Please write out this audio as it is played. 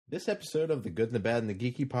This episode of the Good and the Bad and the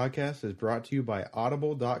Geeky podcast is brought to you by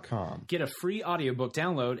Audible.com. Get a free audiobook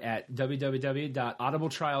download at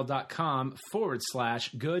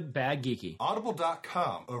www.audibletrial.com/goodbadgeeky.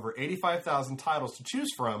 Audible.com. Over 85,000 titles to choose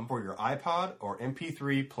from for your iPod or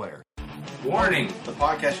MP3 player. Warning! The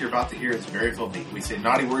podcast you're about to hear is very filthy. We say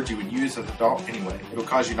naughty words you would use as an adult anyway. It'll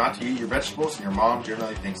cause you not to eat your vegetables, and your mom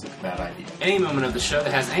generally thinks it's a bad idea. Any moment of the show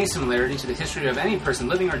that has any similarity to the history of any person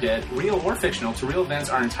living or dead, real or fictional, to real events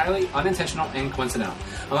are entirely unintentional and coincidental.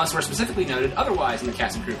 Unless we're specifically noted otherwise in the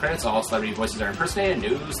cast and crew credits, all celebrity voices are impersonated,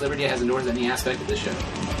 and no celebrity has endorsed any aspect of this show.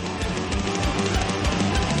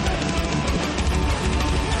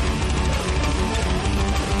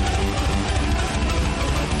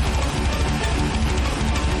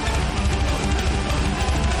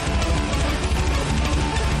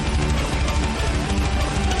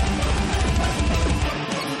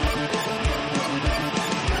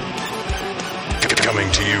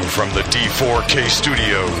 Coming to you from the D4K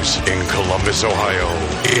Studios in Columbus, Ohio,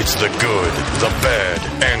 it's the good, the bad,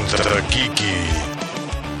 and the geeky.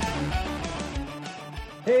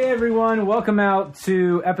 Hey everyone, welcome out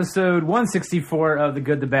to episode 164 of the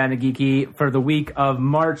Good, the Bad, and the Geeky for the week of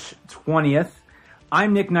March 20th.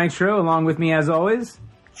 I'm Nick Nitro, along with me as always,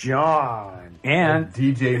 John and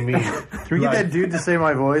DJ Me. Can we get that dude to say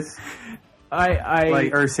my voice?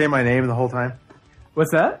 Or say my name the whole time?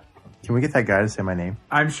 What's that? Can we get that guy to say my name?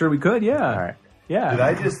 I'm sure we could, yeah. All right. Yeah. Did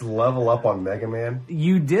I just level up on Mega Man?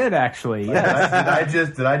 You did, actually. Yeah.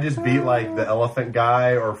 Did I just beat like the elephant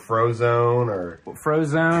guy or Frozone or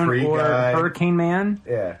Frozone Tree or guy? Hurricane Man?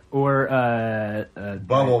 Yeah. Or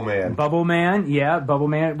Bubble Man. Bubble Man, yeah, Bubble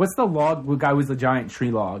Man. What's the log guy who was the giant tree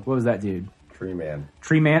log? What was that dude? Tree Man.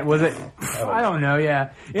 Tree Man, was it? I don't know,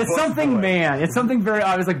 yeah. It's What's something the way? man. It's something very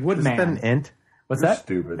obvious, like Is that an Woodman. int? What's You're that? A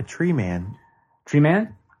stupid. tree man. Tree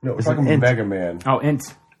Man? No, we're It's talking an about int. Mega Man. Oh, Int.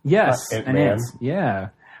 Yes, Not Int an Man. Int. Yeah.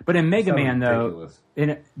 But in Mega Sounds Man, though, ridiculous.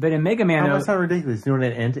 in Mega Man, Oh, though, that's not ridiculous. Do you know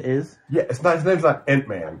what an int is? Yeah, it's not. His name's not Int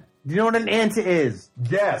Man. Do you know what an int is?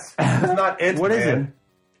 Yes, it's not Int What Man. is it?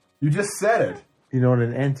 You just said it. Do you know what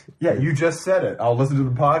an int Yeah, is? you just said it. I'll listen to the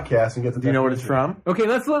podcast and get the. Do you know what it's definition. from? okay,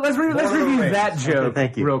 let's Lord of the review Rings. that joke Okay,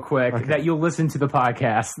 thank you. real quick. Okay. That you'll listen to the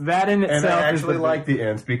podcast. That in And itself I actually is the like the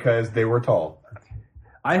Ints because they were tall.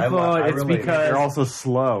 I thought I it's relate. because They're also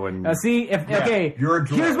slow and see if okay. you're a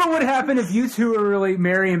drunk. Here's what would happen if you two are really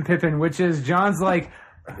Merry and Pippin, which is John's like,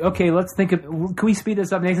 okay, let's think of. Can we speed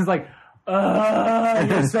this up? Nathan's like,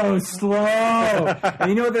 you're so slow. And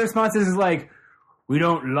you know what the response is like, we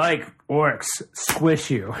don't like orcs.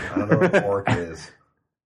 Squish you. I don't know what orc is.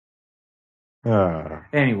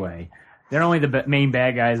 Anyway, they're only the main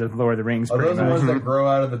bad guys of Lord of the Rings. Are Pretty those the much. ones that grow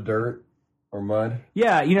out of the dirt or mud?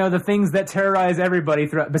 Yeah, you know the things that terrorize everybody.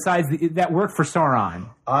 Besides that work for Sauron.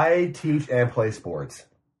 I teach and play sports.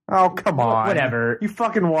 Oh, come on. Whatever. You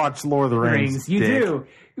fucking watch Lord of the Rings. You dick. do.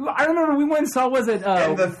 I remember we went and saw. Was it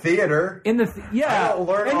In the theater. yeah? I don't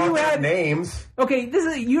learn and all you their had names. okay.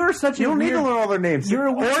 You're such You a don't need weird, to learn all their names. You're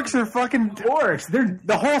a orcs are fucking orcs. They're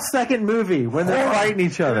the whole second movie when they're fighting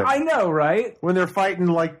each other. I know, right? When they're fighting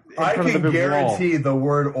like in I front of can the big guarantee wall. the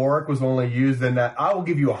word orc was only used in that. I will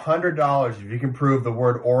give you $100 if you can prove the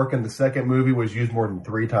word orc in the second movie was used more than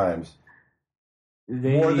 3 times.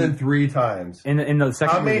 More than 3 times. in the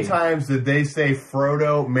second. How many movie. times did they say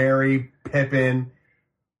Frodo, Merry, Pippin,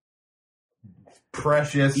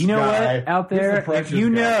 Precious You know guy? what? Out Who's the there, if Precious you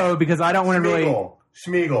guy? know, because I don't want to really.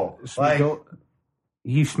 Schmeagol. Like,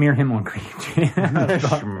 You smear him on cream.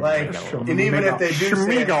 and even if they do say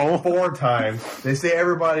it Schmeagol. 4 times, they say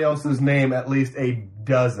everybody else's name at least a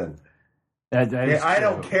dozen. That Yeah, is I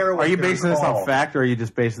don't true. care what Are you they're basing this on called. fact, or are you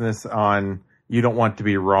just basing this on you don't want to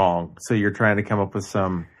be wrong? So you're trying to come up with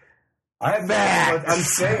some. I'm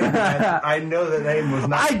saying that I know the name was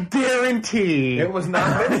not. I guarantee It was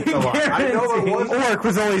not mentioned a lot. I know it was. orc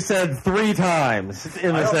was only said 3 times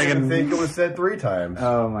in I the don't second. even think it was said 3 times.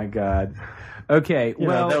 Oh my god. Okay, You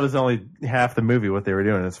well, know, that was only half the movie. What they were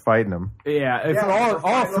doing is fighting them. yeah, Yeah, for we're all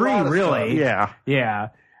fighting a three, lot of really. stuff. Yeah.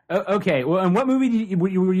 Yeah. Okay. Well, and what movie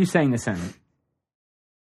were you saying this in?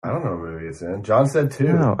 I don't know what movie it's in. John said 2.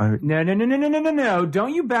 No, No.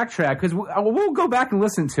 Don't you backtrack because we'll go back and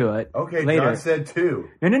listen to it. Okay, later. John said 2.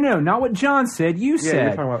 No. Not what John said. You yeah,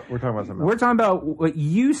 said. we're talking about something. We're talking about what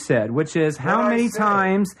you said, which is how What I many said.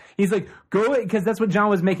 times he's like, go because that's what John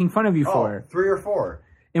was making fun of you Oh, for. 3 or 4.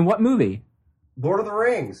 In what movie? Lord of the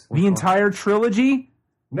Rings. The entire trilogy?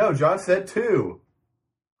 No, John said 2.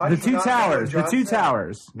 How The did you Two not know what Towers. The John Two said?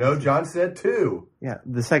 Towers. No, John said 2. Yeah,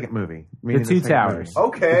 the second movie. Meaning Two second Towers. movie.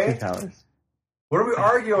 Okay. The Two Towers. What are we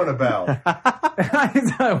arguing about?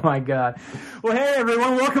 Oh my god. Well, hey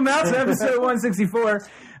everyone, welcome out to episode 164.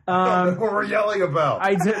 What we're yelling about.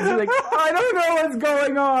 I don't know what's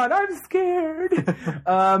going on. I'm scared.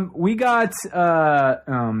 We got.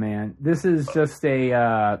 Oh man, this is just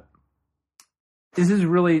a. This is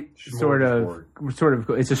really sort of.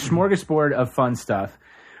 It's a smorgasbord of fun stuff.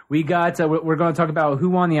 We got. We're going to talk about who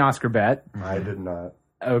won the Oscar bet. I did not.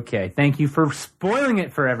 Okay, thank you for spoiling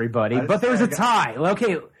it for everybody. But there's a tie.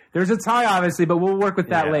 Okay. There's a tie, obviously, but we'll work with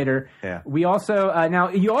that later. Yeah. We also now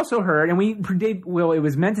you also heard, and it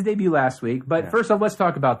was meant to debut last week. But first off, let's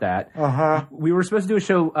talk about that. We were supposed to do a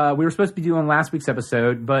show. We were supposed to be doing last week's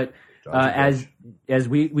episode, but as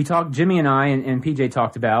we talked, Jimmy and I and PJ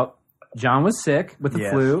talked about, John was sick with the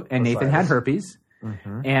flu, and Nathan had herpes.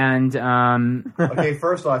 Mm-hmm. And okay,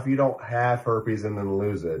 first off, you don't have herpes and then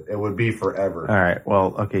lose it. It would be forever. All right.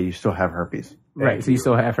 Well, okay, you still have herpes. Right, so you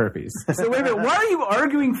still have herpes. So wait a minute, why are you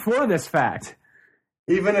arguing for this fact?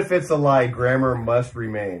 Even if it's a lie, grammar must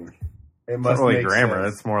remain. It must not really make grammar.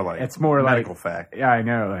 sense. It's more medical fact. Yeah, I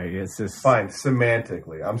know. It's just fine.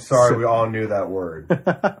 Semantically, I'm sorry, we all knew that word.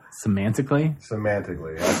 Semantically.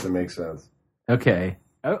 Semantically, it has to make sense. Okay,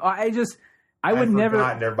 I would never.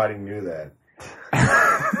 Everybody knew that.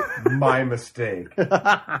 My mistake.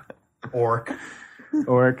 Orc.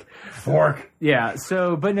 Fork. Yeah.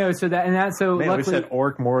 So, but no. So that and that. So man, luckily, we said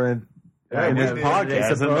orc more in this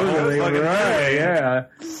podcast. Supposedly, right? Yeah.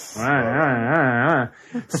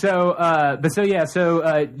 So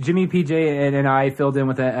Jimmy, PJ, and I filled in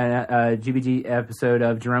with a GBG episode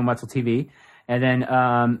of Jerome Wetzel TV, and then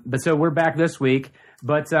but so we're back this week.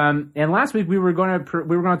 But and last week we were going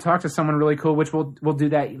to talk to someone really cool, which we'll do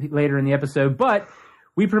that later in the episode. But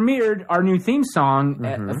we premiered our new theme song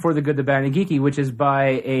for The Good, the Bad, and the Geeky, which is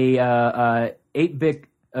by a 8-bit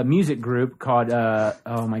music group called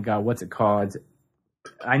oh my god, what's it called?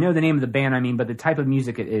 I know the name of the band, but the type of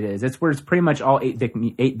music it is. It's where it's pretty much all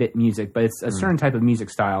 8-bit music, but it's a certain type of music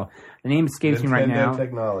style. The name escapes me right now.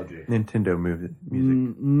 Nintendo music.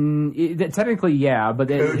 Technically, yeah, but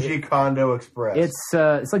Koji Kondo Express.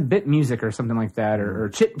 It's like bit music or something like that, or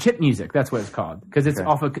chip music. That's what it's called because it's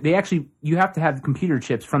off of. You have to have computer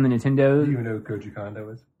chips from the Nintendo. Do you know who Koji Kondo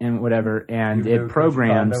is? And whatever, and it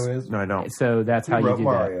programs. No, I don't. So that's how you do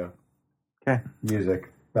Mario. that. Okay.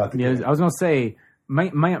 Music. Not the game. I was gonna say.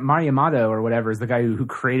 Mariyamato or whatever is the guy who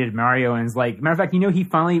created Mario, and is like, matter of fact, he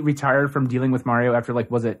finally retired from dealing with Mario after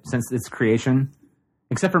since its creation,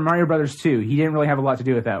 except for Mario Brothers 2. He didn't really have a lot to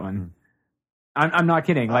do with that one. I'm not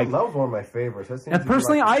kidding. That was one of my favorites.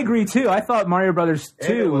 Personally, I agree too. I thought Mario Brothers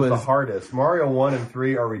 2 was the hardest. Mario 1 and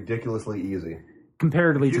 3 are ridiculously easy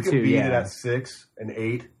comparatively to 2. You can beat it at 6 and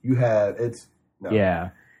 8.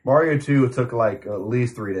 Yeah. Mario 2 it took at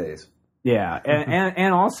least 3 days. Yeah,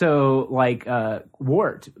 and also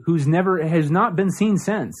Wart, has not been seen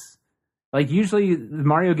since. Usually the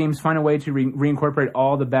Mario games find a way to reincorporate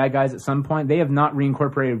all the bad guys at some point. They have not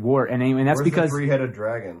reincorporated Wart, and that's Where's because the three-headed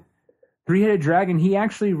dragon. Three-headed dragon, he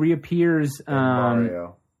actually reappears.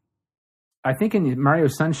 Mario. I think in Mario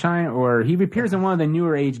Sunshine, or he reappears in one of the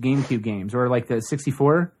newer age GameCube games, or the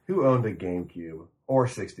 64. Who owned a GameCube or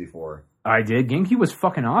 64? I did. GameCube was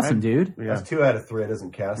fucking awesome, dude. Yeah. That's 2 out of 3. It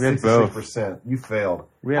doesn't count. We had both. 66%. You failed.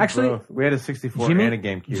 We had both. We had a 64 and a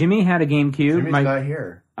GameCube. Jimmy had a GameCube. Jimmy's not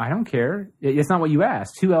here. I don't care. It's not what you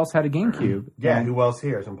asked. Who else had a GameCube? Yeah, who else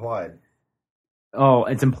here? It's implied. Oh,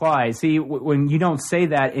 it's implied. See, when you don't say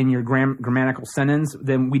that in your grammatical sentence,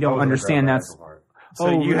 then we don't understand that's...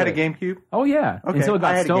 So you had a GameCube? Oh, yeah. Okay. Until it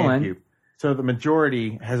got stolen. A GameCube. So the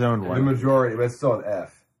majority has owned one. The majority, but it's still an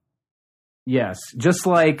F. Yes. Just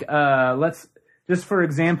just for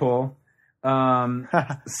example,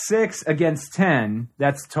 6 against 10,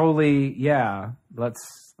 that's totally, let's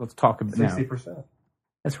talk about 60%.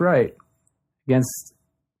 That's right. Against...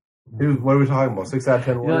 Dude, what are we talking about? 6 out of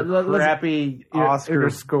 10 crappy Oscar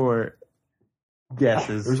score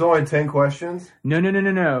guesses. There's only 10 questions?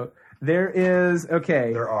 No. There is,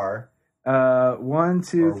 okay. There are. 1,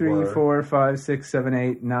 2, 3, 4, 5, 6, 7,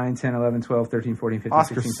 8, 9, 10, 11, 12, 13, 14, 15,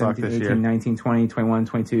 16, 17, 18, 19, 20, 21,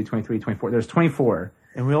 22, 23, 24. There's 24.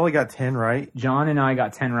 And we only got 10 right? John and I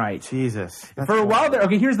got 10 right. Jesus. For a while there,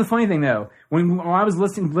 okay, here's the funny thing though. When I was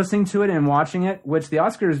listening to it and watching it, which the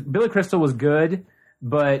Oscars, Billy Crystal was good,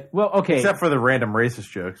 but, okay. Except for the random racist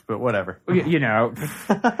jokes, but whatever.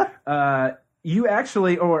 You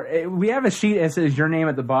actually, we have a sheet that says your name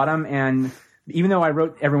at the bottom, and even though I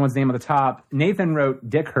wrote everyone's name at the top, Nathan wrote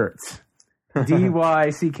Dick Hurts.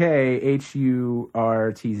 DYCKHURTZ.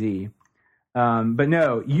 But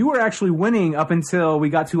no, you were actually winning up until we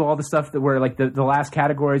got to all the stuff that were the last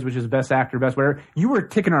categories, which is best actor, best whatever. You were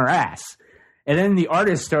kicking our ass. And then the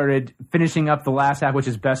artist started finishing up the last act, which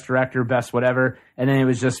is best director, best whatever. And then it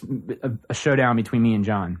was just a showdown between me and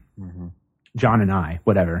John. Mm-hmm. John and I,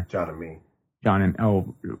 whatever. John and me. John and,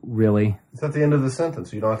 oh, really? It's at the end of the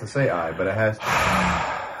sentence. You don't have to say I, but it has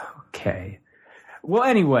to. Okay. Well,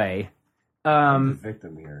 anyway. I'm the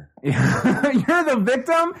victim here. You're the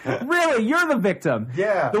victim? Really? You're the victim?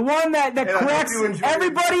 Yeah. The one that corrects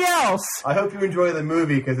everybody else. I hope you enjoy the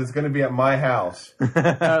movie because it's going to be at my house.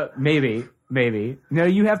 Maybe. No,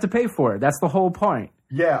 you have to pay for it. That's the whole point.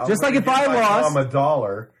 Yeah. Just like if I lost. I'm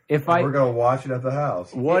 $1. We're going to watch it at the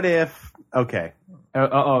house. What if? Okay.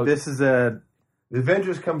 This is a. The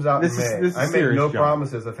Avengers comes out in May. I make no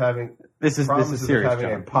promises of having. This is serious,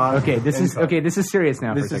 John. Okay, this is serious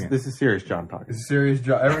now. This is serious, John. Talking. This is serious,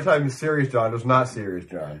 John. Every time it's serious, John, it's not serious,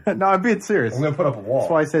 John. No, I'm being serious. I'm going to put up a wall.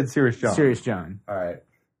 That's why I said serious, John. Serious, John. All right.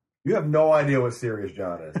 You have no idea what serious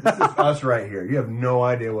John is. This is us right here. You have no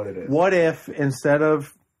idea what it is. What if instead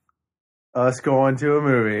of us going to a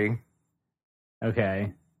movie,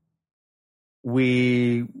 okay,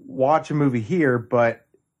 we watch a movie here, but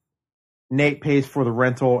Nate pays for the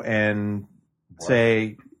rental and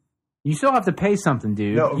say... You still have to pay something,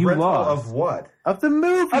 dude. No, you rental lost. Of what? Of the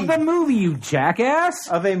movie. Of the movie, you jackass.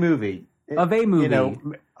 Of a movie. Of a movie. You know,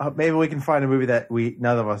 maybe we can find a movie that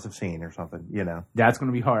none of us have seen or something, you know. That's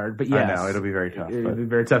going to be hard, but yes. I know, it'll be very tough. It'll be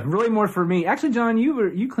very tough. Really more for me. Actually, John,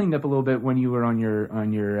 you cleaned up a little bit when you were on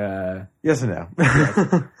your Yes and no.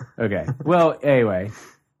 Yes. Okay. Well, anyway.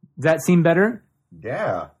 Does that seem better?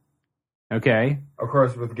 Yeah. Okay. Of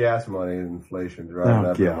course, with gas money and inflation driving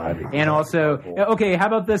up. God. And also, okay, how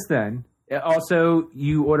about this then? Also,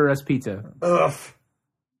 you order us pizza. Ugh.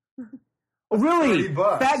 Really?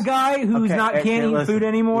 That guy who's can't eat food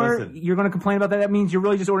anymore, listen. You're going to complain about that? That means you're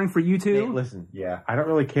really just ordering for you two? Hey, listen. Yeah. I don't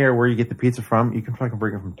really care where you get the pizza from. You can fucking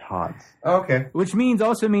bring it from Todd's. Okay. Which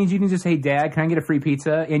also means you can just say, Dad, can I get a free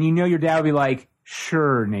pizza? And you know your dad will be like,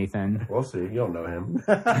 sure, Nathan. We'll see. You don't know him.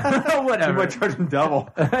 Whatever. You might charge him double.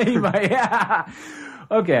 Yeah.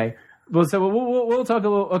 Okay. Well, so we'll talk a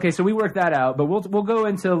little. Okay, so we worked that out, but we'll go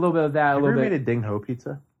into a little bit of that. Have you ever made a Ding Ho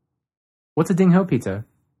pizza? What's a Ding Ho pizza?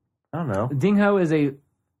 I don't know. Ding Ho is a.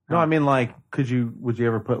 No, I mean like, would you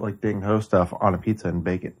ever put like Ding Ho stuff on a pizza and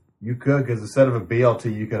bake it? You could, because instead of a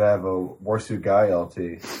BLT, you could have a Warsu Guy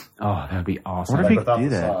LT. Oh, that'd be awesome. What if you could do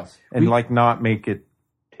that sauce. and like not make it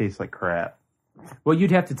taste like crap? Well,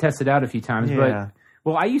 you'd have to test it out a few times, but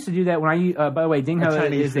I used to do that when by the way, Ding Ho is a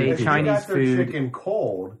Chinese food. If you got their chicken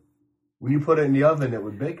cold, when you put it in the oven, it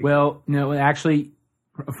would bake it. Well, no, actually,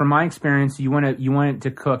 from my experience, you want it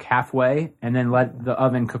to cook halfway and then let the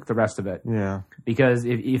oven cook the rest of it. Yeah. Because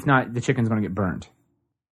if not, the chicken's going to get burnt.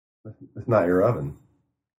 It's not your oven.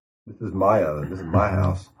 This is my oven. This is my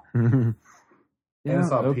house. Yeah,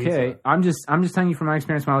 okay. Pizza. I'm just telling you from my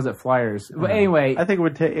experience when I was at Flyers. But anyway, I think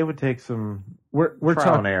it would take some we're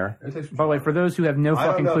trial and error. By the way, for those who have no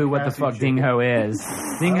fucking clue what the fuck Ding Ho is,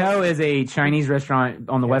 Ding Ho is a Chinese restaurant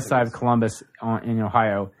on the west side of Columbus in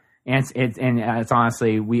Ohio, and it's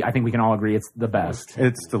honestly I think we can all agree it's the best.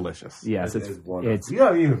 It's delicious. Yes, it's you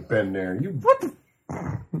haven't even been there.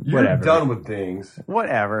 You're done with things.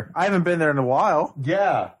 Whatever. I haven't been there in a while.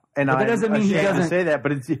 Yeah, and that doesn't mean he doesn't say that,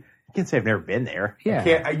 but it's. You can't say I've never been there.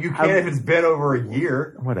 Yeah. You can't if it's been over a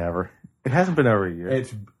year. Whatever. It hasn't been over a year.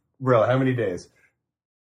 It's real. How many days?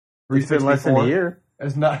 It's been less than a year.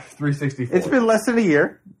 It's not 364. It's been less than a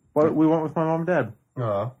year. We went with my mom and dad.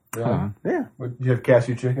 Yeah. Did you have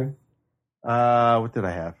cashew chicken? What did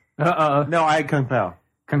I have? No, I had Kung Pao.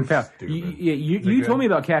 Kung Pao. You told me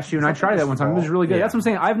about cashew, and I tried that one time. It was really good. Yeah. That's what I'm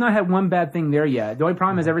saying. I've not had one bad thing there yet. The only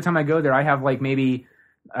problem is every time I go there, I have maybe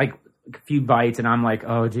a few bites, and I'm like,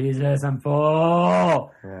 oh, Jesus, I'm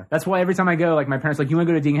full. Yeah. That's why every time I go, my parents are like, you want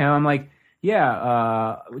to go to Ding Ho? I'm like,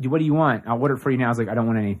 yeah, what do you want? I'll order it for you now. I was like, I don't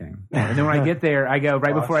want anything. And then when I get there, I go,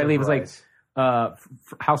 right before I leave, it's like,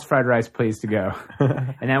 house fried rice, please, to go.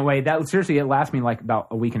 And that way, it lasts me about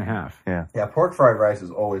a week and a half. Yeah. Yeah, pork fried rice is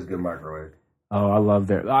always good microwave. Oh, I love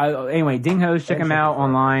their. Anyway, Ding Ho's, check them out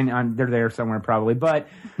online. They're there somewhere probably. But,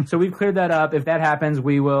 so we've cleared that up. If that happens,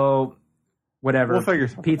 we will... Whatever. We'll figure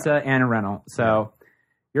something pizza out. And a rental. So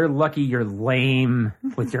you're lucky you're lame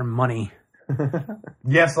with your money.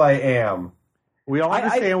 Yes, I am. We all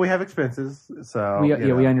understand we have expenses. So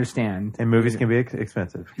we understand. And movies can be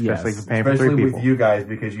expensive, especially for paying for especially 3 people. with you guys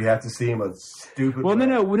because you have to see them a stupid. Well,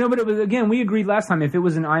 no. But it was, again, we agreed last time if it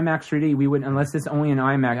was an IMAX 3D, we wouldn't unless it's only an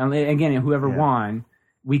IMAX. Again, whoever won,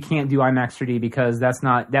 we can't do IMAX 3D because that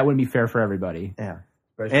wouldn't be fair for everybody. Yeah.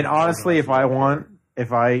 Especially and honestly, if I won.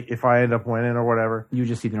 if I end up winning or whatever, You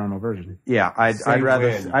just see the normal version. yeah, I'd Say rather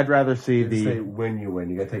win. I'd rather see Say the when you win.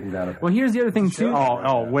 You got to take them down. Well, here's the other thing too.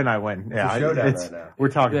 when I win. Yeah, a showdown it's right now. we're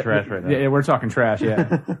talking trash right now. Yeah, we're talking trash.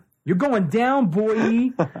 Yeah, you're going down,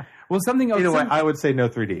 boy. Well, something else. Either way, I would say no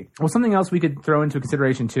 3D. Well, something else we could throw into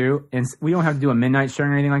consideration too, and we don't have to do a midnight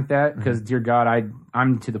showing or anything like that because, dear God,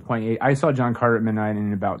 I'm to the point. I saw John Carter at midnight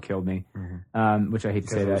and it about killed me, which I hate to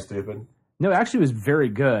say Because it was that. stupid. No, actually, it was very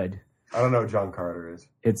good. I don't know what John Carter is.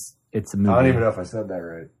 It's a movie. I don't even know if I said that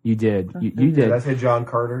right. You did. You Did did. I say John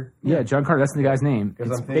Carter? Yeah, John Carter. That's the guy's name. 'Cause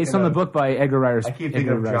It's I'm based thinking on the of- book by Edgar Rice. I keep thinking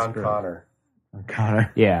of John Connor.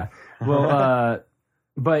 Connor. Yeah. Well,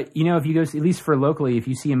 but you know, if you go, at least for locally, if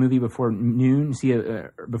you see a movie before noon,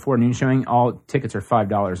 before noon showing, all tickets are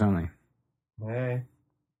 $5 only. Hey.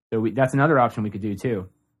 So that's another option we could do too.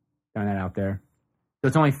 Throwing that out there. So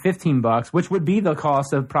it's only $15, which would be the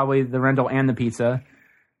cost of probably the rental and the pizza,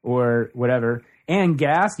 or whatever, and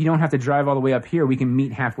gas. You don't have to drive all the way up here. We can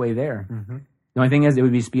meet halfway there. The only thing is, it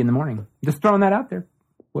would just be in the morning. Just throwing that out there.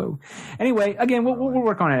 Whoa. Anyway, again, we'll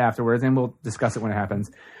work on it afterwards, and we'll discuss it when it happens.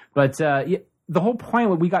 But yeah, the whole point,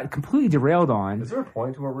 what we got completely derailed on. Is there a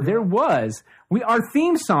point to what we're There doing? was. Our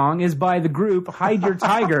theme song is by the group Hide Your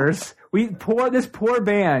Tigers. This poor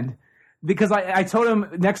band, because I told them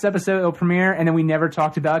next episode it'll premiere, and then we never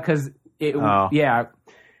talked about it because yeah.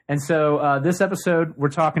 And so this episode we're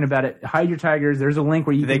talking about it. Hide Your Tigers. There's a link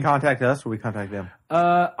where you Did they contact us or we contact them?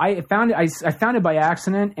 I found it. I found it by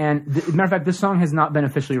accident, and matter of fact, this song has not been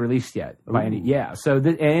officially released yet by any. Yeah, so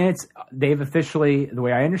and they've officially, the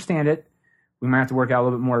way I understand it, we might have to work out a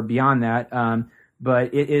little bit more beyond that.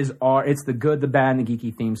 But it's the Good, the Bad, and the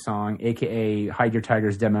Geeky theme song, aka Hide Your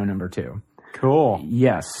Tigers demo number 2. Cool.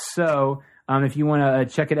 Yes. So if you want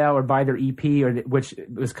to check it out or buy their EP, which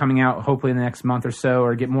is coming out hopefully in the next month or so,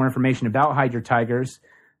 or get more information about Hide Your Tigers,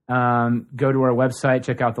 go to our website,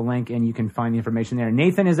 check out the link, and you can find the information there.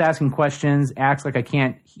 Nathan is asking questions, acts like I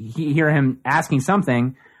can't hear him asking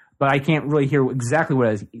something, but I can't really hear exactly what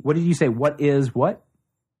it is. What did you say? What is what?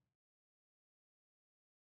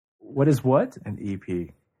 What is what? An EP.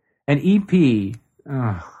 An EP.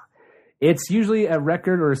 It's usually a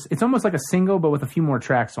record, or it's almost like a single, but with a few more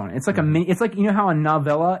tracks on it. It's like it's like, you know how a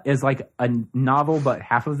novella is like a novel, but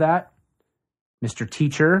half of that. Mr.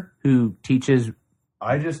 Teacher, who teaches.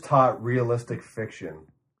 I just taught realistic fiction.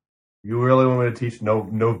 You really want me to teach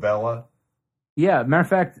novella? Yeah, matter of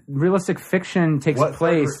fact, realistic fiction takes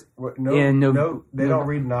place in no. They don't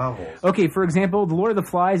read novels. Okay, for example, The Lord of the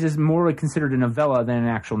Flies is more considered a novella than an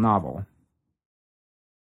actual novel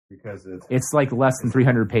Because it's like less than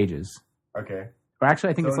 300 pages. Okay. Or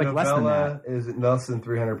actually, I think it's like less than that. Is less than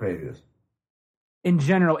 300 pages. In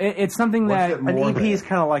general, it's something What's that it more An EP than? is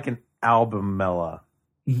kind of like an albumella.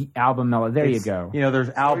 albumella. There you It's- go. You know, there's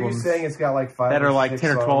So are you albums saying it's got like 5 that or are like 6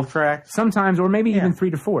 10 or 12 songs? tracks. Sometimes, or maybe even Yeah.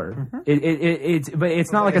 3 to 4. But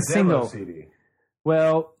it's not like a demo single. CD.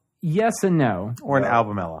 Well, yes and no. Or an No.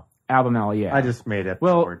 albumella. Albumella, yeah. I just made it.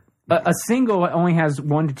 well, a single only has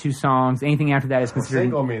 1 to 2 songs. Anything after that is A considered.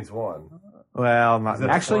 single means one. Well, not Is it-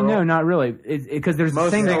 Actually, no, not really. Because there's a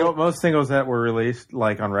single most singles that were released,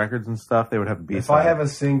 like on records and stuff, they would have a B If side. I have a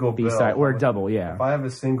single bill, B-side or a double, yeah. If I have a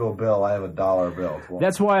single bill, I have a $1 bill. It's one.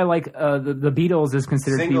 That's why, like, the Beatles is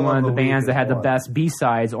considered to be Single one of of the the week bands that is had the one. best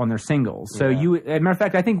B-sides on their singles. So Yeah. as a matter of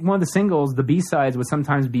fact, I think one of the singles, the B-sides, would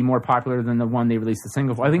sometimes be more popular than the one they released the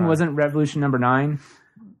single for. I think it wasn't Revolution Number 9,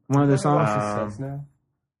 one of their songs. Cassettes now?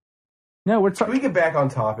 No, we're Can talking. we get back on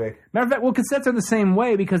topic? Matter of fact, well, cassettes are the same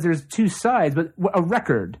way because there's 2 sides, but a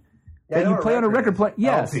record Yeah, I that know you what play on a record is. player.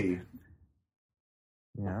 Yes. LP.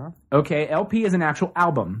 yeah. Okay, LP is an actual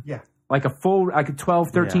album. Yeah. Like a full, like a 12,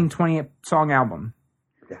 13, 20 song album.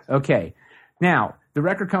 Yes. Okay. Now, the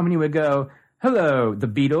record company would go, hello, the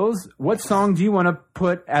Beatles, what song do you want to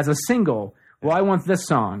put as a single? Well, I want this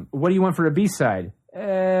song. What do you want for a B-side?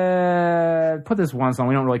 Put this one song.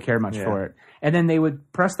 We don't really care much Yeah. for it. And then they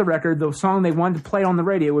would press the record. The song they wanted to play on the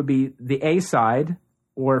radio would be the A-side,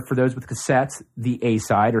 or for those with cassettes, the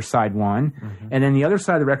A-side or side 1. And then the other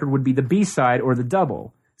side of the record would be the B-side or the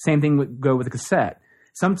double. Same thing would go with the cassette.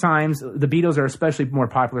 Sometimes the Beatles are especially more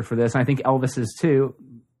popular for this, and I think Elvis is too,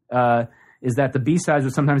 is that the B-sides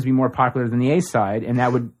would sometimes be more popular than the A-side, and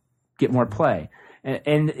that would get more play.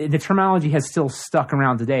 And the terminology has still stuck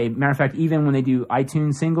around today. Matter of fact, even when they do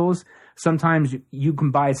iTunes singles, sometimes you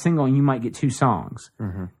can buy a single and you might get 2 songs.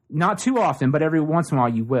 Not too often, but every once in a while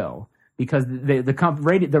you will, because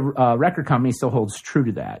the record company still holds true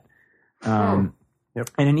to that. Yep.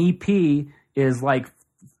 And an EP is like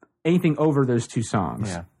anything over those 2 songs.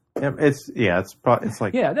 Yeah. It's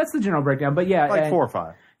like that's the general breakdown. But yeah, like 4 or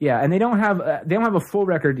 5. Yeah, and they don't have a full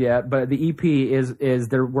record yet, but the EP is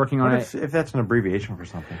they're working on it. If that's an abbreviation for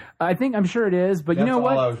something, I'm sure it is. But you know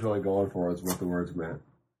what? All I was really going for is what the words meant.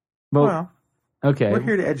 Well, okay. We're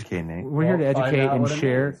here to educate, Nate. We're here to educate and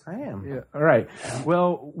share. I am. Yeah. All right.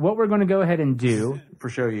 Well, what we're going to go ahead and do for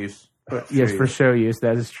show use. Yes, for show use.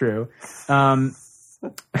 That is true.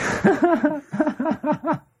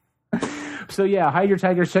 So yeah, hide your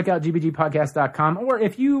tigers. Check out gbgpodcast.com, or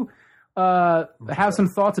if you have some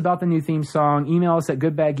thoughts about the new theme song, email us at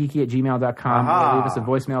goodbadgeeky@gmail.com or leave us a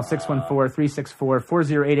voicemail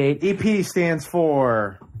 614-364-4088. EP stands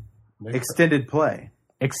for extended play.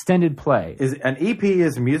 Extended play. An EP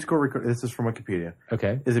is a musical record. This is from Wikipedia.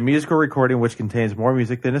 Okay. Is a musical recording which contains more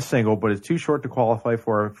music than a single, but is too short to qualify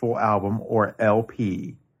for a full album or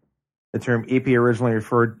LP. The term EP originally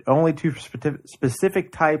referred only to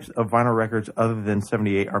specific types of vinyl records other than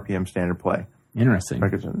 78 RPM standard play. Interesting.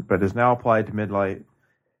 Records, but is now applied to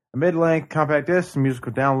mid-length compact discs and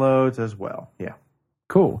musical downloads as well. Yeah.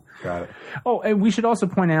 Cool. Got it. Oh, and we should also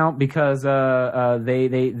point out, because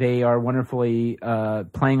they are wonderfully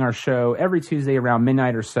playing our show every Tuesday around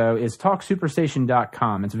midnight or so, is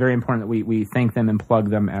TalkSuperstation.com. It's very important that we thank them and plug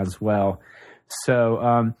them as well.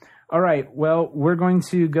 So, all right. Well, we're going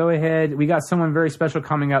to go ahead. We got someone very special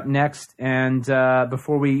coming up next. And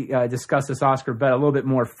before we discuss this Oscar bet a little bit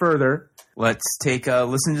more further, let's take a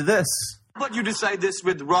listen to this. But you decide this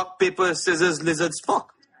with rock, paper, scissors, lizard, Spock.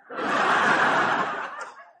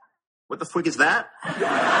 What the freak is that?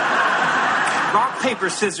 Rock, paper,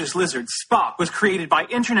 scissors, lizard, Spock was created by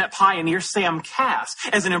internet pioneer Sam Cass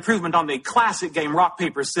as an improvement on the classic game Rock,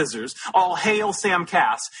 Paper, Scissors. All hail Sam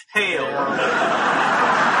Cass. Hail.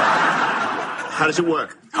 How does it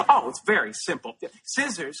work? Oh, it's very simple.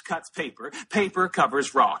 Scissors cuts paper, paper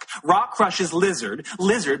covers rock, rock crushes lizard,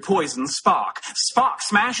 lizard poisons Spock, Spock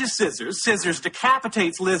smashes scissors, scissors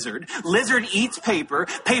decapitates lizard, lizard eats paper,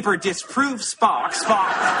 paper disproves Spock, Spock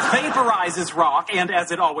vaporizes rock, and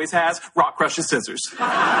as it always has, rock crushes scissors.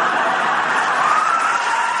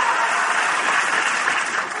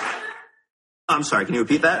 I'm sorry, can you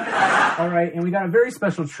repeat that? All right, and we got a very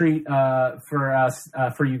special treat for us,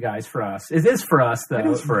 for you guys, for us. It is for us, though. It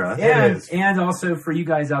is for us. And also for you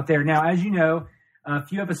guys out there. Now, as you know, a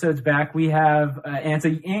few episodes back, we have, and it's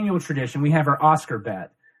an annual tradition, we have our Oscar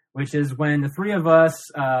bet, which is when the three of us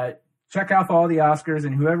check off all the Oscars,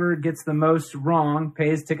 and whoever gets the most wrong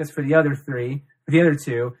pays tickets for the other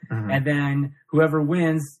two, and then whoever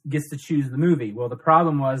wins gets to choose the movie. Well, the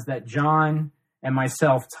problem was that John and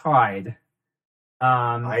myself tied.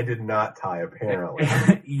 I did not tie, apparently.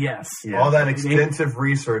 Yes. All that extensive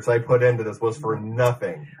research I put into this was for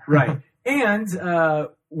nothing. Right. And I'm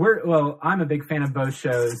a big fan of both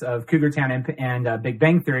shows, of Cougar Town and Big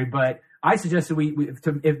Bang Theory, but I suggested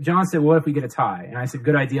if John said, what if we get a tie? And I said,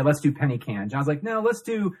 good idea, let's do Penny Can. John's like, no, let's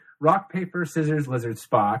do Rock, Paper, Scissors, Lizard,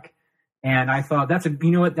 Spock. And I thought, that's an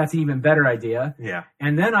even better idea. Yeah.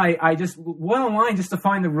 And then I just went online just to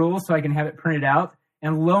find the rules so I can have it printed out.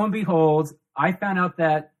 And lo and behold, I found out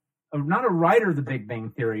that not a writer of the Big Bang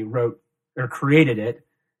Theory wrote or created it.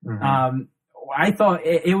 Mm-hmm. I thought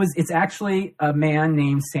it's actually a man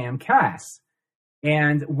named Sam Cass.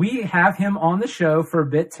 And we have him on the show for a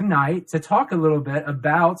bit tonight to talk a little bit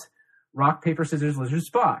about Rock, Paper, Scissors, Lizard,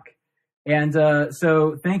 Spock. And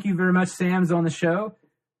so thank you very much. Sam's on the show.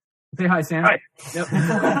 Say hi, Sam. Hi. Yep.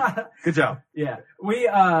 Good job. Yeah.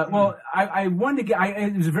 I wanted to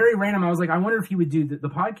it was very random. I was like, I wonder if he would do the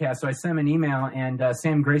podcast. So I sent him an email, and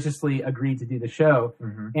Sam graciously agreed to do the show.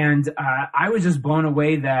 Mm-hmm. And I was just blown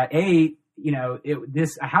away that,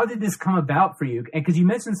 how did this come about for you? And because you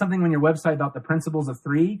mentioned something on your website about the principles of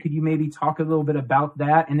three, could you maybe talk a little bit about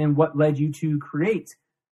that? And then what led you to create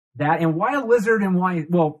that? And why a lizard, and why,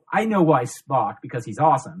 well, I know why Spock, because he's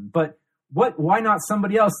awesome, but why not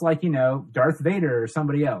somebody else, like, Darth Vader or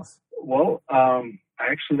somebody else? Well, I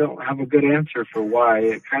actually don't have a good answer for why.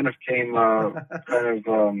 It kind of came off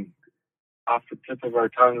the tip of our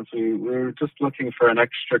tongues. We were just looking for an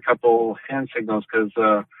extra couple hand signals because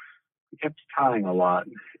we kept tying a lot.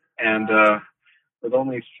 And with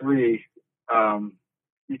only three,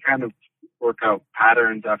 you kind of work out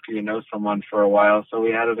patterns after you know someone for a while. So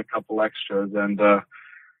we added a couple extras, and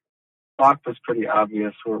Spock was pretty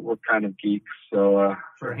obvious. We're kind of geeks, so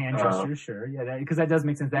for hand gestures, sure, yeah, because that does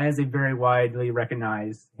make sense. That is a very widely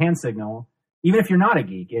recognized hand signal, even if you're not a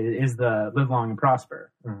geek. It is the live long and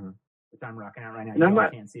prosper, which I'm rocking out right now.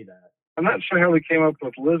 I can't see that. I'm not sure how we came up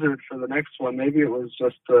with lizard for the next one. Maybe it was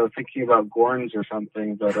just thinking about Gorns or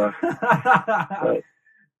something, but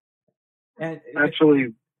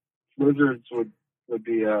actually, lizards would would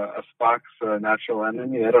be a Spock's natural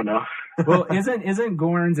enemy. I don't know. Well, isn't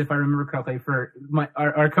Gorns, if I remember correctly, for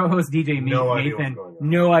our co-host DJ Nathan,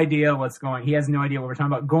 no idea what's going. He has no idea what we're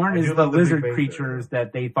talking about. Gorn is the lizard creatures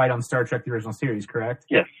that they fight on Star Trek: The Original Series, correct?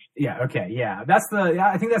 Yes. Yeah. Okay. Yeah.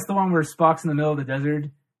 I think that's the one where Spock's in the middle of the desert,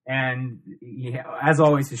 and as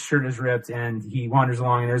always, his shirt is ripped, and he wanders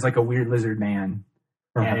along, and there's like a weird lizard man.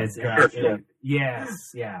 And it's yes,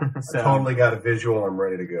 yeah. So, I totally got a visual. I'm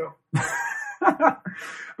ready to go.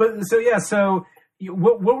 But so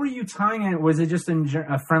what were you tying in? Was it just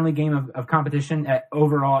a friendly game of competition?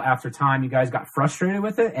 Overall, after time, you guys got frustrated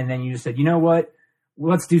with it, and then you just said, you know what,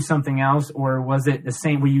 let's do something else? Or was it the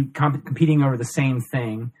same? Were you competing over the same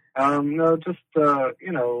thing? No, just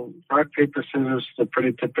rock paper scissors is a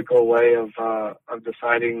pretty typical way of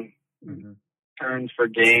deciding turns for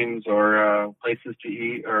games or places to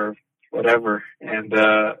eat or whatever. And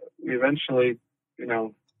we eventually,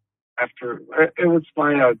 after it was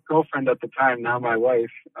my girlfriend at the time, now my wife,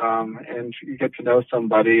 and you get to know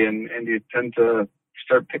somebody and you tend to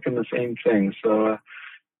start picking the same thing. So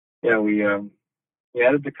we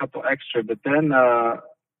added a couple extra, but then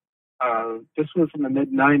this was in the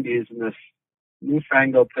mid-90s, and this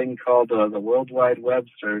newfangled thing called the World Wide Web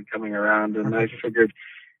started coming around, and I figured,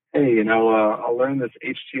 hey, I'll learn this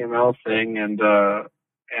HTML thing, and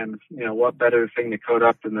what better thing to code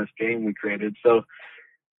up than this game we created. So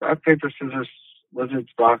rock, paper, scissors, lizard,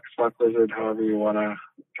 Spock lizard, however you want to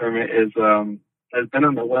term it, has been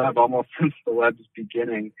on the web almost since the web's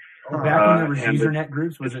beginning. Back when there was Usernet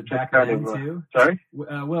groups, was it back then too? Sorry?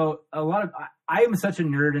 Well, I am such a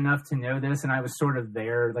nerd enough to know this, and I was sort of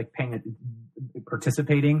there, like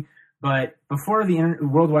participating. But before the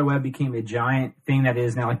World Wide Web became a giant thing that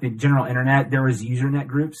is now, like the general internet, there was Usernet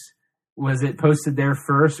groups. Was it posted there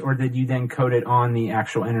first, or did you then code it on the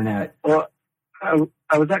actual internet? Well,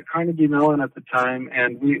 I was at Carnegie Mellon at the time,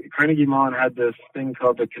 and Carnegie Mellon had this thing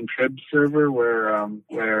called the Contrib server, where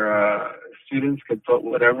students could put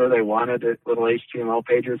whatever they wanted, little HTML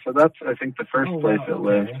pages. So that's, I think, the first place it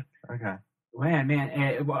lived. Okay.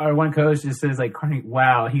 Man, our one coach just says like,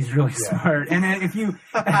 "Wow, he's really smart." And if you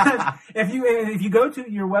if you go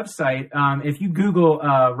to your website, if you Google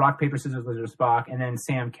rock, paper, scissors, lizard, Spock, and then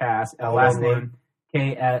Sam Cass, last name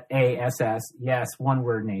Kass, yes, one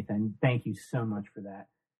word, Nathan. Thank you so much for that.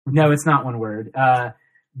 No, it's not one word.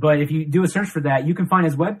 But if you do a search for that, you can find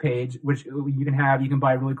his webpage, which you can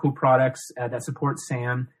buy really cool products that support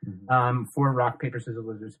Sam for rock, paper, scissors,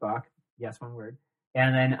 lizard, Spock. Yes, one word.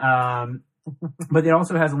 And then, but it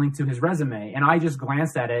also has a link to his resume. And I just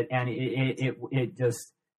glanced at it, and it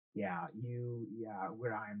just,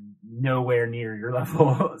 where I'm nowhere near your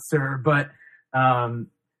level, sir. But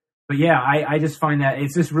yeah, I just find that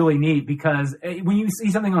it's just really neat because when you see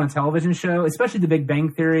something on a television show, especially The Big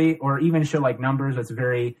Bang Theory or even a show like Numbers, that's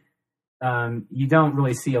very, you don't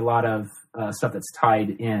really see a lot of stuff that's tied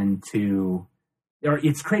into, or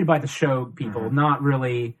it's created by the show people, not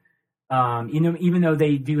really, even though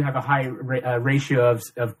they do have a high ratio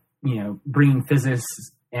of bringing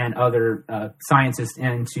physicists and other scientists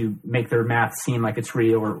in to make their math seem like it's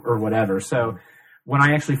real or whatever. So when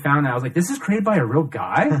I actually found that, I was like, this is created by a real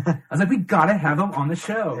guy? I was like, we got to have him on the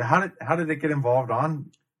show. Yeah, how did it get involved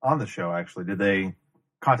on the show, actually? Did they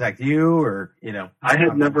contact you or, I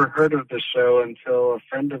had never heard of the show until a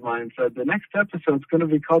friend of mine said, the next episode's going to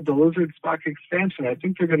be called the Lizard Spock Expansion. I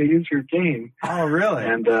think they're going to use your game. Oh, really?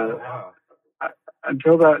 And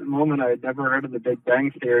until that moment, I had never heard of the Big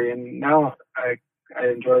Bang Theory, and now I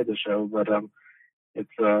enjoy the show, but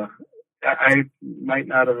it's I might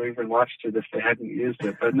not have even watched it if they hadn't used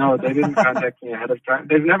it. But no, they didn't contact me ahead of time.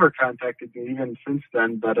 They've never contacted me even since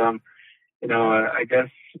then. But I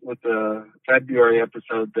guess with the February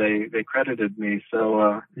episode, they credited me.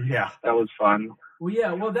 So that was fun. Well,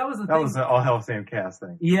 yeah. Well, that was the thing. That was the All Hail Sam Cass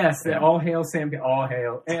thing. Yes, all hail Sam. All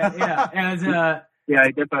hail. And, yeah,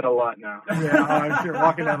 I get that a lot now. Yeah, I'm sure.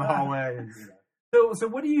 Walking down the hallway. And, So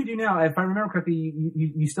what do you do now? If I remember correctly,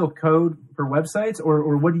 you still code for websites,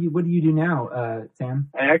 or what do you do now, Sam?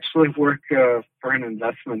 I actually work for an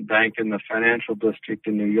investment bank in the financial district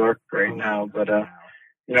in New York right now. But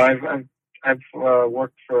I've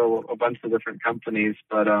worked for a bunch of different companies.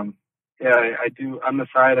 But I do on the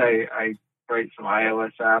side. I write some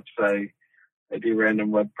iOS apps. I do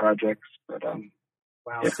random web projects. But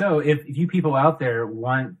wow. Yeah. So if you people out there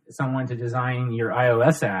want someone to design your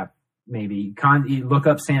iOS app, maybe look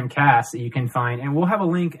up Sam Cass that you can find, and we'll have a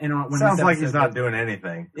link in our. Sounds like he's not doing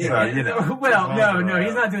anything. So, well, no,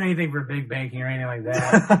 he's not doing anything for big banking or anything like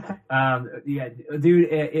that.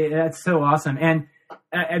 Dude, that's so awesome. And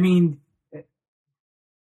I mean,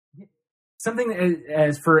 something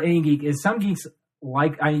as for any geek is some geeks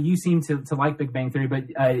you seem to like Big Bang Theory, but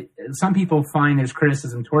some people find there's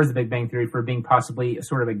criticism towards the Big Bang Theory for being possibly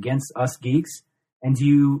sort of against us geeks. And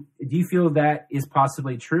do you feel that is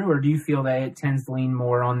possibly true, or do you feel that it tends to lean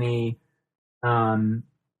more on the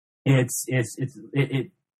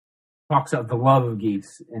it talks up the love of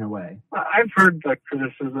geeks in a way? I've heard the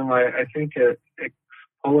criticism. I think it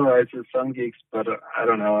polarizes some geeks, but I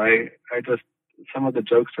don't know. I just, some of the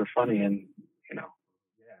jokes are funny, and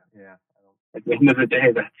Yeah. at the end of the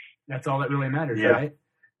day, That's all that really matters, right?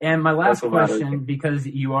 And my last question, because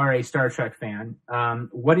you are a Star Trek fan,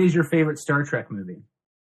 what is your favorite Star Trek movie?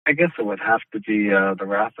 I guess it would have to be The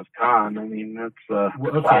Wrath of Khan. I mean, that's a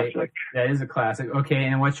classic. That is a classic. Okay,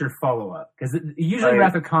 and what's your follow-up? Because usually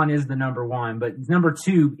Wrath of Khan is the number one, but number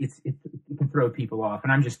two, it can throw people off,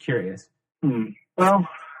 and I'm just curious. Well,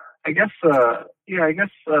 I guess Star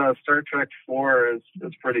Trek 4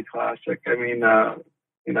 is pretty classic. I mean,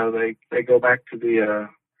 they go back to the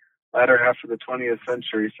latter half of the 20th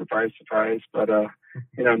century, surprise, surprise, but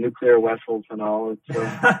nuclear vessels and all. It's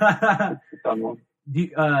a fun one. Do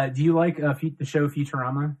you like the show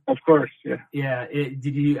Futurama? Of course, yeah. Yeah.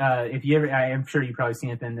 Did you? If you ever, I'm sure you've probably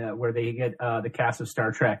seen it then, where they get the cast of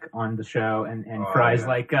Star Trek on the show, and Fry's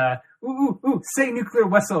like, ooh, say nuclear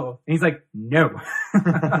vessel, and he's like, no.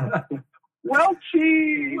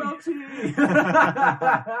 Welchie.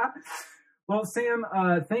 Well, Sam,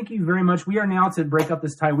 thank you very much. We are now, to break up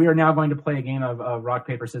this tie, we are now going to play a game of rock,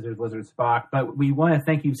 paper, scissors, lizard, Spock. But we want to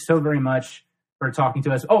thank you so very much for talking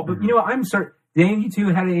to us. Oh, but you know what? I'm sorry. Did any of you two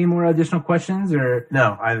have any more additional questions? Or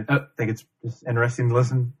no, I think it's just interesting to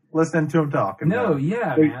listen to him talk.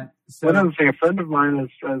 Man. So, one other thing, a friend of mine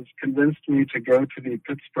has convinced me to go to the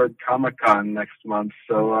Pittsburgh Comic-Con next month.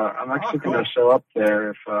 So I'm actually going to show up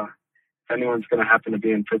there if anyone's going to happen to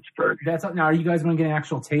be in Pittsburgh. Now, are you guys going to get an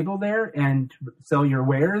actual table there and sell your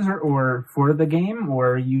wares or for the game,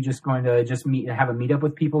 or are you just going to have a meetup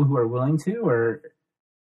with people who are willing to? Or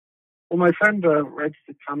well, my friend writes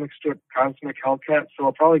the comic strip Cosmic Hellcat, so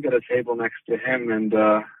I'll probably get a table next to him and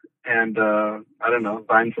I don't know,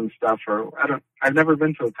 find some stuff. I've never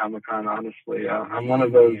been to a Comic-Con, honestly. I'm one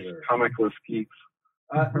of those comicless geeks.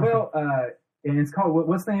 And it's called,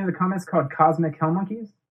 what's the name of the comic? It's called Cosmic Hell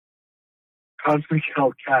Monkeys? Cosmic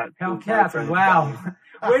Hellcat. Hellcat, wow.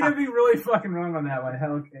 Way to be really fucking wrong on that one.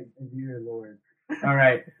 Hellcat, dear Lord. All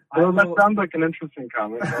right. Well, that sounds like an interesting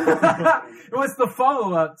comic. What's the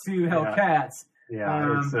follow-up to Hellcats?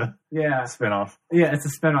 Yeah, it's a spinoff. Yeah, it's a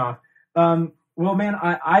spinoff. Well, man,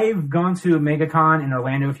 I've gone to MegaCon in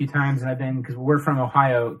Orlando a few times, and because we're from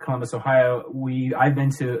Ohio, Columbus, Ohio. I've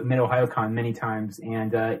been to Mid-Ohio Con many times,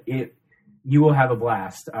 and you will have a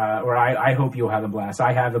blast, or I hope you'll have a blast.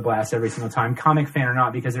 I have a blast every single time, comic fan or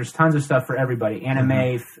not, because there's tons of stuff for everybody,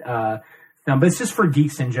 anime, film, but it's just for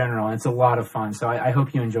geeks in general, and it's a lot of fun. So I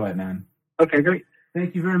hope you enjoy it, man. Okay, great.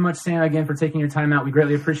 Thank you very much, Sam, again, for taking your time out. We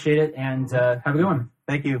greatly appreciate it, and have a good one.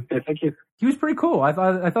 Thank you. Yeah, thank you. He was pretty cool. I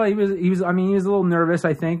thought he was. I mean, he was a little nervous,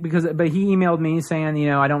 I think, but he emailed me saying,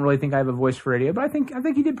 I don't really think I have a voice for radio, but I think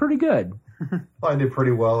he did pretty good. I did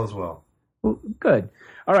pretty well as well. Well, good.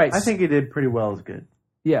 All right. I think he did pretty well as good.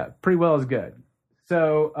 Yeah, pretty well is good.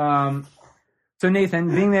 So, Nathan,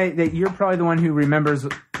 being that you're probably the one who remembers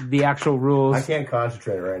the actual rules. I can't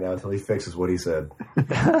concentrate right now until he fixes what he said.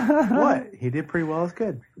 What? He did pretty well as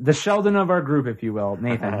good. The Sheldon of our group, if you will,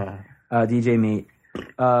 Nathan, DJ Meat,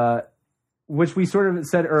 which we sort of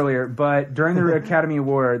said earlier, but during the Academy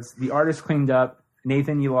Awards, the artists cleaned up.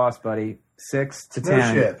 Nathan, you lost, buddy. 6-10.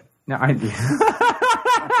 No shit. No,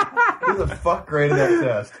 Who the fuck graded that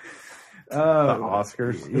test? The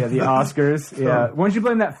Oscars. Yeah, the Oscars. Yeah. Why don't you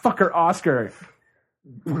blame that fucker Oscar?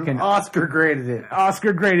 Oscar graded it.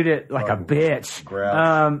 Oscar graded it like a bitch.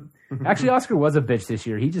 Actually, Oscar was a bitch this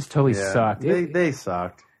year. He just totally sucked. They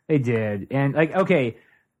sucked. They did. And okay.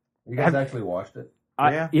 You guys actually watched it?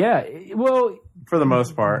 Yeah. Well, for the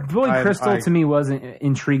most part, Billy Crystal to me was an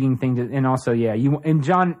intriguing thing to, and also, and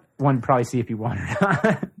John wanted to probably see if you wanted or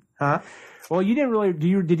not. Huh? Well, you didn't really.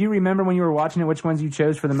 Did you remember when you were watching it which ones you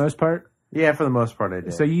chose for the most part? Yeah, for the most part, I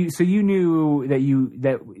did. So you knew but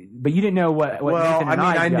you didn't know what. Well, Nathan and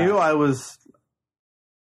I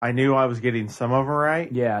knew I was getting some of them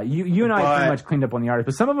right. Yeah, you and I pretty much cleaned up on the artist,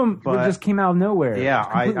 but some of them just came out of nowhere. Yeah,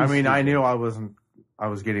 I knew I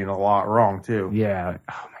was getting a lot wrong too. Yeah.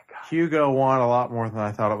 Oh my god. Hugo won a lot more than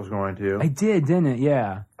I thought it was going to. I did, didn't it?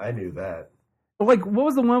 Yeah. I knew that. Like, what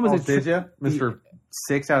was the one? Was it? Did you, Mr.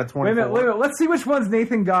 6 out of 24? Wait a minute. Let's see which ones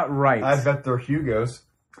Nathan got right. I bet they're Hugos.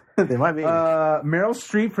 They might be. Meryl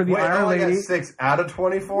Streep for the Iron Lady. Got 6 out of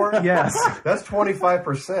 24? Yes. That's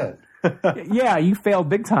 25%. Yeah, you failed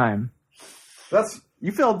big time. That's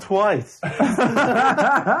You failed twice.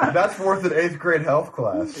 That's worth an 8th grade health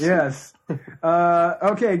class. Yes.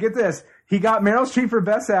 Okay, get this. He got Meryl Streep for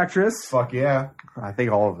Best Actress. Fuck yeah. I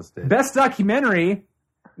think all of us did. Best Documentary.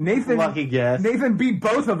 Nathan. Lucky guess. Nathan beat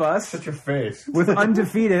both of us. Shut your face. With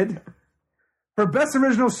Undefeated. For Best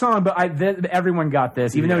Original Song, but everyone got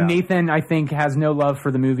this. Even though Nathan, I think, has no love for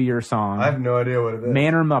the movie or song. I have no idea what it is.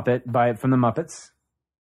 Man or Muppet from the Muppets.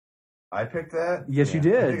 I picked that? Yes, you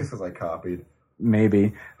did. I think it's because I copied.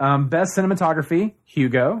 Maybe. Best Cinematography,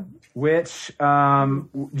 Hugo, which John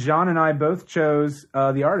and I both chose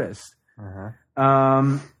the artist. Uh-huh.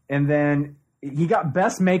 And then he got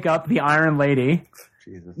Best Makeup, The Iron Lady.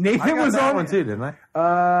 Jesus. Nathan was that on one too, didn't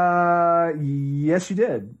I? Yes, you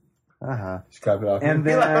did. Uh-huh. Just copy it off. And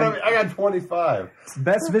then I got 25.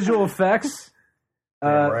 Best Visual Effects.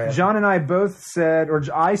 John and I both said, or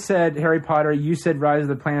I said Harry Potter, you said Rise of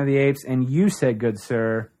the Planet of the Apes, and you said, good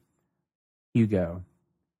sir, Hugo.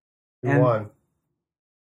 Who won?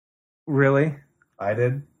 Really? I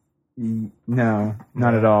did? No,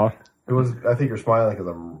 not at all. It was. I think you're smiling because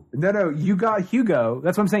I'm... No, you got Hugo.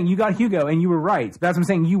 That's what I'm saying. You got Hugo, and you were right. That's what I'm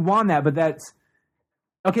saying. You won that, but that's...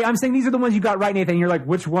 Okay, I'm saying these are the ones you got right, Nathan. You're like,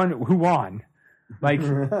 which one? Who won? Like we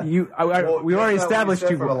already established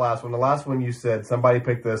you for the last one. The last one you said somebody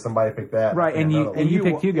picked this, somebody picked that. Right, and you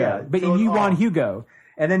picked Hugo, yeah, but you won Hugo.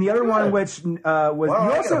 And then the other one, which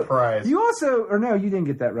was you also or no, you didn't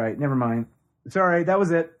get that right. Never mind. Sorry, that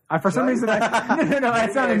was it. For some reason, no,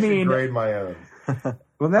 that sounded mean. Grade my own.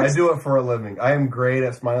 Well, I do it for a living. I am great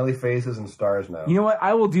at smiley faces and stars now. You know what?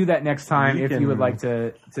 I will do that next time if you would like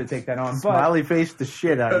to take that on. Smiley face the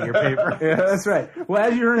shit out of your paper. Yeah, that's right. Well,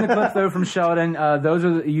 as you heard in the clip though from Sheldon, those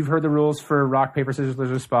are you've heard the rules for rock, paper, scissors,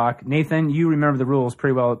 lizard, Spock. Nathan, you remember the rules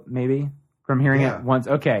pretty well, maybe from hearing it once.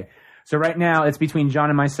 Okay, so right now it's between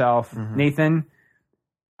John and myself. Mm-hmm. Nathan,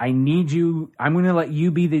 I need you. I'm going to let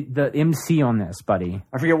you be the MC on this, buddy.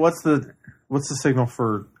 I forget what's the signal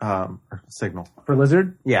for signal for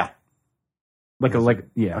lizard? Yeah, okay,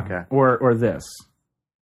 or this.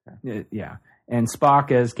 Okay. Yeah, and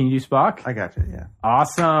Spock is. Can you do Spock? I got you. Yeah,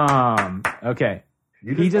 awesome. Okay,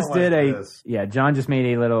 he just did this. Yeah, John just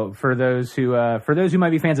made a little for those who might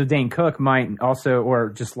be fans of Dane Cook might also or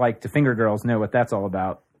just like to finger girls know what that's all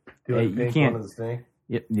about. You can't.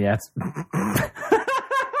 Yeah, it's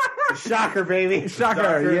shocker, baby,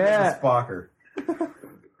 shocker. Yeah, Spocker.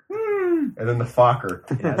 And then the Fokker.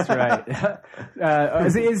 Yeah, that's right.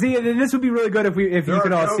 This would be really good if you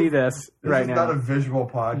could all see this right now. This is not a visual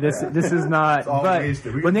podcast. This is not. It's all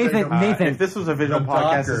wasted. But Nathan, if this was a visual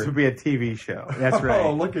podcast, this would be a TV show. That's right.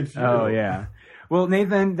 Oh, look at you. Oh, yeah. Well,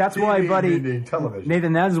 Nathan, that's why, buddy. Television.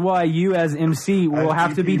 Nathan, that's why you as MC will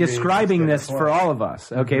have to be describing this for all of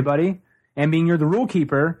us. Okay, buddy? And being you're the rule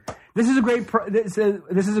keeper. This is a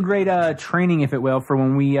great training, if it will, for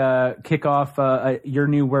when we kick off your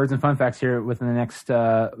new words and fun facts here within the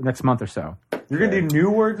next month or so. You're gonna do new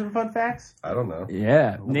words and fun facts? I don't know.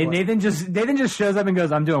 Yeah, Nathan just shows up and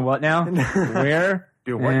goes, "I'm doing what now? Where?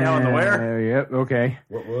 Doing what now and the where? Yep. Okay.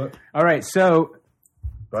 What? All right. So,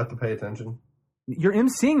 do I have to pay attention? You're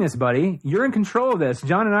emceeing this, buddy. You're in control of this.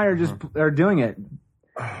 John and I are doing it.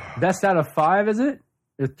 Best out of 5, is it?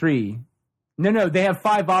 Or 3? No, they have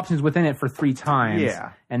 5 options within it for 3 times.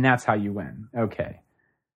 Yeah. And that's how you win. Okay.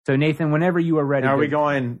 So, Nathan, whenever you are ready. Now, are we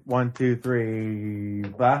going 1, 2, 3,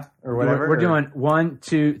 blah, or whatever? We're doing 1,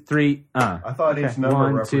 2, 3, I thought each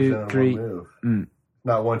number represented one move.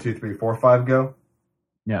 Not 1, 2, 3, 4, 5, go?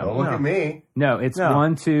 No. Don't look at me. No, it's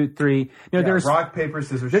 1, 2, 3. No, there's rock, paper,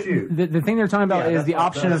 scissors, shoot. The thing they're talking about is the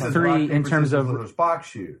option of 3 rock, paper, in terms scissors, of. Spock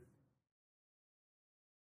shoot.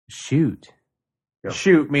 Shoot. Go.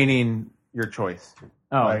 Shoot, meaning your choice.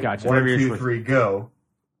 Oh, like, gotcha. 1, 2, 3, go.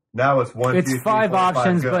 Now it's 1, 2, 3, 4, 5, It's 5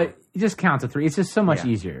 options, go. but you just count to 3. It's just so much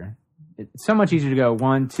easier. It's so much easier to go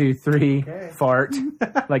 1, 2, 3, fart,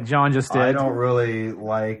 like John just did. I don't really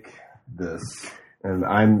like this, and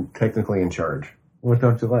I'm technically in charge. What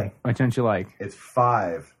don't you like? What don't you like? It's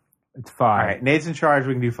 5. It's 5. All right, Nate's in charge.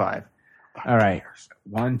 We can do 5. All right.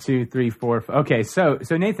 1, 2, 3, 4. Okay, so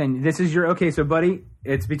Nathan, this is your so buddy.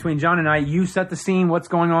 It's between John and I. You set the scene. What's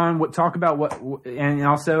going on? Talk about what, and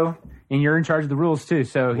also, and you're in charge of the rules too.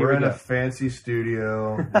 So here we're we in go. a fancy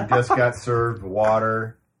studio. We just got served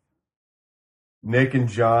water. Nick and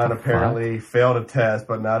John apparently failed a test,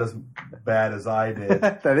 but not as bad as I did.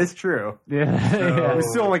 That is true. Yeah, we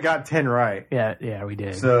still only got 10 right. Yeah, we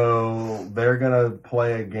did. So they're gonna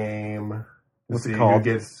play a game. What's it called?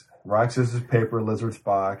 Who gets rock, scissors, paper, lizard,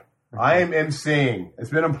 Spock. I am emceeing. It's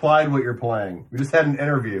been implied what you're playing. We just had an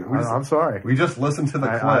interview. I'm sorry. We just listened to the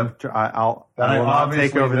clip. I will not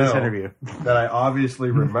take over this interview. That I obviously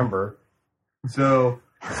remember. So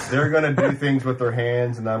they're going to do things with their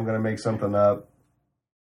hands, and I'm going to make something up.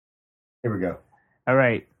 Here we go. All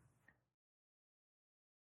right.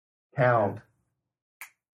 Count.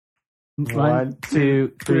 1,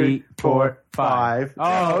 2, 3, 4, 5.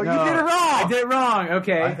 Oh, no. You did it wrong. I did it wrong.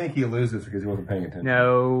 Okay. I think he loses because he wasn't paying attention.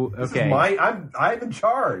 No. This Okay. is I'm in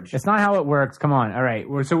charge. It's not how it works. Come on. All right.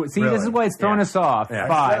 So see, Really? this is why it's throwing us off. Yeah.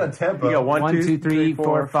 5. Set a tempo. You got 1, 2, 3,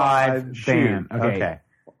 4, 5. shoot. Bam. Okay. Okay.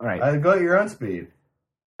 All right. I go at your own speed.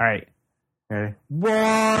 All right. Okay.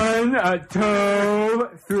 1, 2,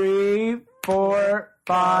 3, 4,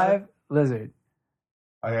 5. Lizard.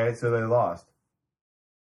 Okay, so they lost.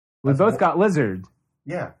 We That's both one- got lizard.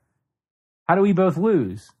 Yeah. How do we both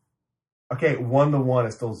lose? Okay, 1 to 1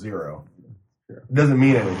 is still 0. It doesn't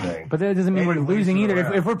mean anything. But that doesn't mean Maybe we're we losing should either.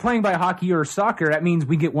 around. If we're playing by hockey or soccer, that means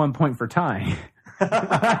we get 1 point for tying.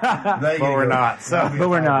 But we're not, so- But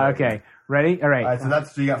we're not. Okay. Ready? All right. All right,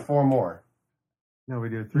 so you got 4 more. No, we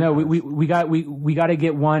do 3 No, times. we got to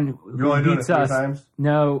get one You're who only doing it beats 3 us. times?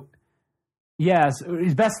 No. Yes,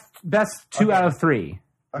 it's best 2 Okay. out of 3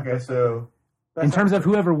 Okay, so in terms of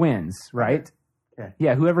whoever wins, right? Okay.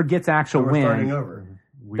 Yeah, whoever gets actual we're starting win. over.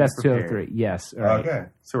 We Best 2 out of prepared. 3. Yes. All right. Okay.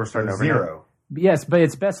 So we're So starting over now. 0. Yes, but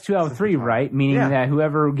it's best 2 out of 3, right? Meaning Yeah. that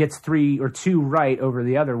whoever gets 3 or 2 right over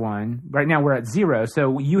the other one. Right now we're at 0,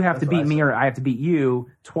 so you have That's to what beat I me said. or I have to beat you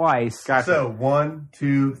twice. Gotcha. So 1,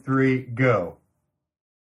 2, 3, go.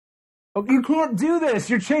 Oh, you can't do this.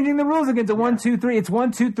 You're changing the rules again to 1, 2, 3. It's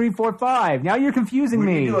 1, 2, 3, 4, 5. Now you're confusing When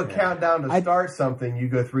me. you do a countdown to start something, you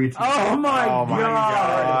go 3, 2. Oh my Oh my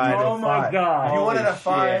god! God. Oh my If god! you want it Holy at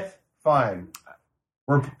 5, fine.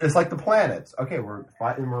 It's like the planets. Okay, we're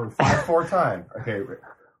 5, 4 time. Okay,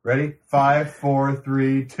 ready? 5, 4,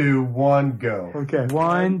 3, 2, 1, go. Okay.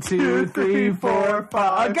 1, 2, 3, 4,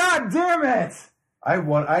 5. God damn it!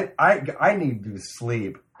 I need to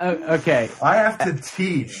sleep. Okay, I have to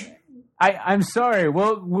teach. I'm sorry.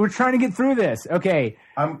 Well, we're trying to get through this. Okay.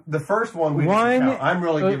 The first one we One- didn't count. I'm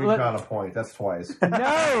really giving let- John a point. That's twice.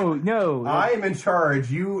 No. I am in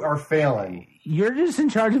charge. You are failing. You're just in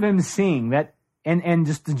charge of emceeing that, and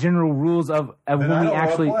just the general rules of Then when I we don't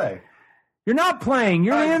actually. want to play. You're not playing.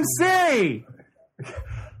 You're the MC.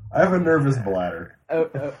 I have a nervous bladder.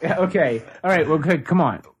 Okay. All right. Well, good. Come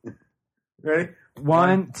on. Ready?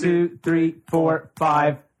 1, 2, 3, 4,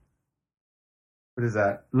 5. What is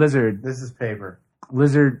that? Lizard. This is paper.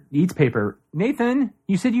 Lizard eats paper. Nathan,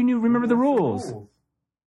 you said you remember the rules.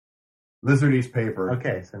 Lizard eats paper.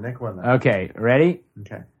 Okay, so Nick won that. Okay. Ready?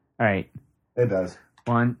 Okay. All right. It does.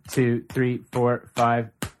 1, 2, 3, 4, 5.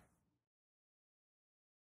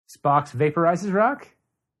 Spock's vaporizes rock.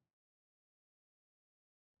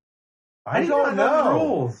 I don't know.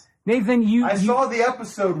 rules. Nathan, I saw the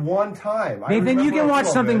episode 1 time. Nathan, you can watch a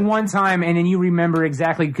little something bit. one time and then you remember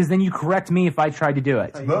exactly, because then you correct me if I tried to do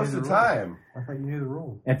it. Most of the time. I thought you knew the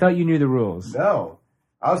rules. I thought you knew the rules. No.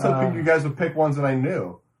 I was hoping you guys would pick ones that I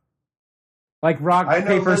knew. Like rock, I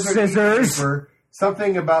know paper, lizard eats scissors. paper.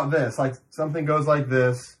 Something about this. Like something goes like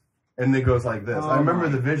this and it goes like this. I remember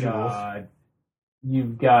the visuals. God.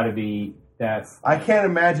 You've got to be. That's I can't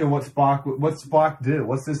imagine what Spock do.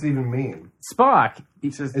 What's this even mean? Spock.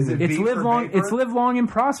 It's just Is it It's V live for long. vapor? It's live long and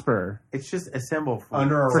prosper it's just a symbol for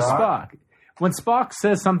Under a for rock? Spock. When Spock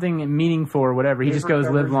says something meaningful or whatever, he just Paper goes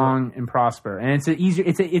 "live covers long and prosper," and it's an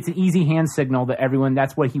easy hand signal that everyone.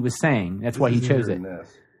 That's what he was saying. That's why he This is chose easier it. than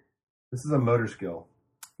This is a motor skill.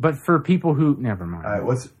 But for people who never mind. All right,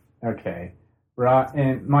 what's Okay. Rock,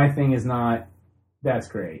 and my thing is not. That's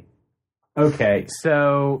great. Okay,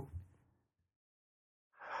 so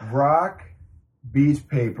rock, beach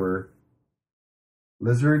paper,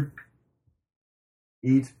 lizard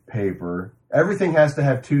eats paper. Everything has to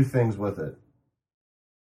have 2 things with it.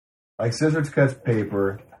 Like scissors cuts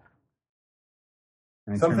paper.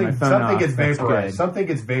 I turn my Something phone off. gets That's vaporized. good. Something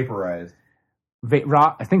gets vaporized.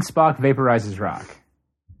 Rock. I think Spock vaporizes rock.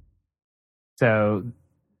 So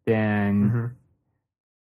then,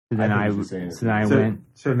 so then I I, think you should say it. so then I So- went.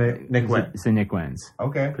 So Nick went So Nick wins.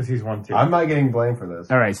 Okay. because he's won 2. I'm not getting blamed for this.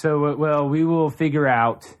 All right. So well, we will figure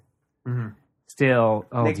out. Mhm. Still,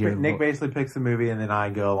 oh Nick, dear Nick Lord. basically picks the movie, and then I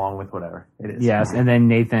go along with whatever it is. Yes, and then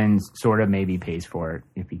Nathan sort of maybe pays for it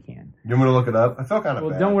if he can. You want me to look it up? I feel kind of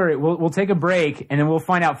Well, bad. don't worry. We'll take a break and then we'll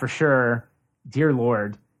find out for sure. Dear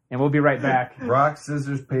Lord, and we'll be right back Rock,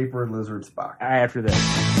 scissors, paper, lizard, Spock. after this.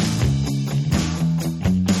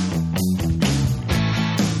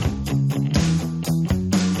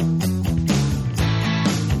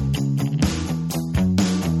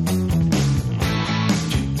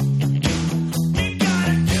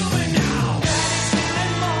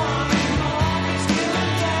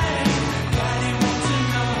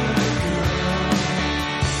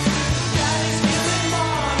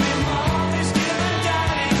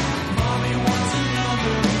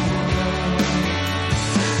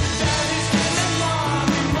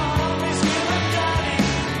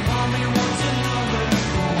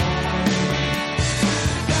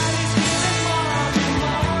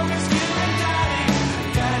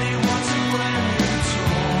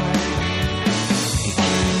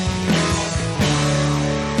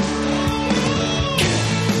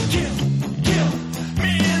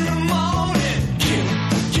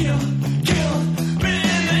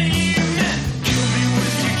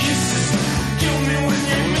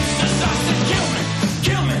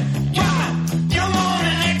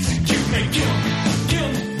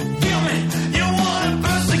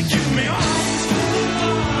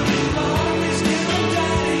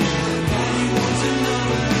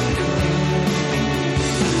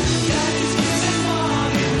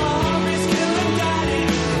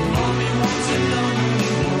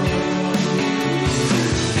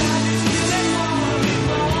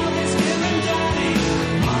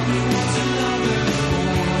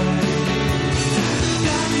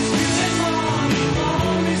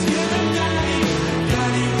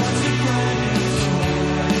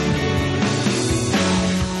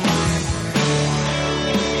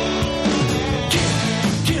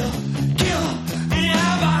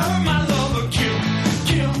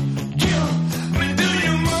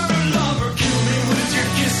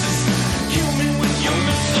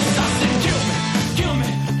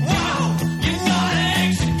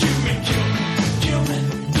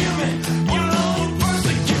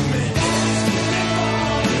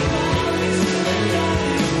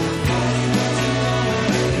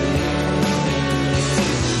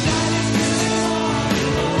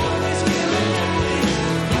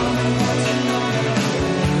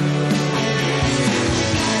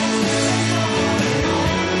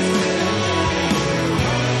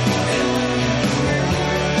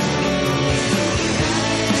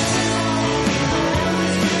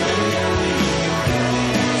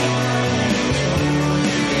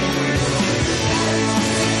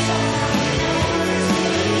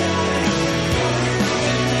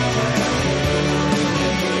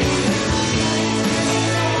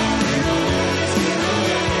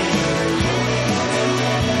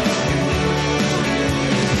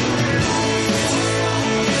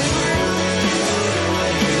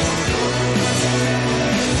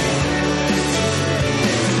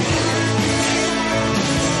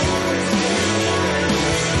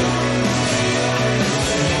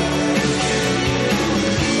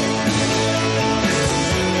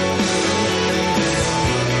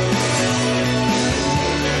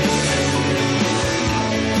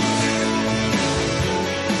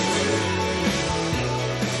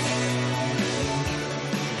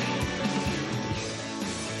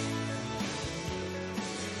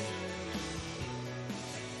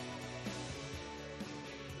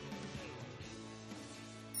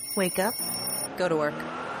 Wake up. Go to work.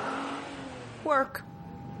 Work.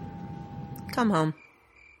 Come home.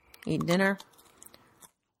 Eat dinner.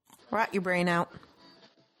 Rot your brain out.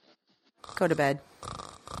 Go to bed.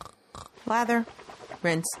 Lather.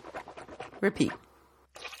 Rinse. Repeat.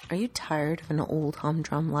 Are you tired of an old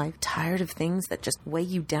humdrum life? Tired of things that just weigh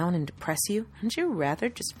you down and depress you? Wouldn't you rather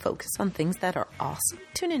just focus on things that are awesome?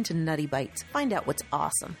 Tune into Nutty Bites. Find out what's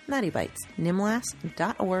awesome. Nutty Bites.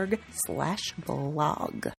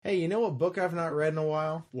 nimlas.org/blog. Hey, you know what book I've not read in a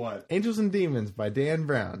while? What? Angels and Demons by Dan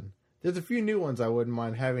Brown. There's a few new ones I wouldn't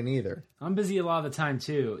mind having either. I'm busy a lot of the time,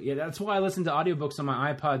 too. Yeah, that's why I listen to audiobooks on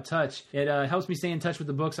my iPod Touch. It helps me stay in touch with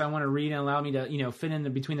the books I want to read and allow me to, fit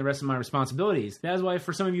in between the rest of my responsibilities. That is why,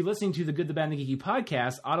 for some of you listening to the Good, the Bad, and the Geeky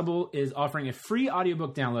podcast, Audible is offering a free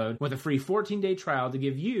audiobook download with a free 14-day trial to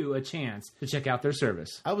give you a chance to check out their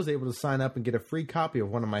service. I was able to sign up and get a free copy of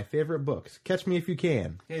one of my favorite books, Catch Me If You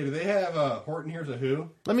Can. Hey, do they have Horton Hears a Who?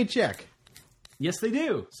 Let me check. Yes, they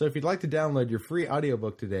do. So if you'd like to download your free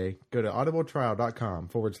audiobook today, go to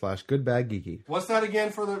audibletrial.com/goodbadgeeky. What's that again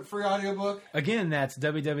for the free audiobook? Again, that's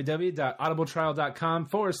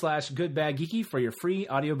www.audibletrial.com/goodbadgeeky for your free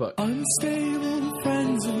audiobook. Unstable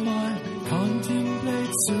friends of mine contemplate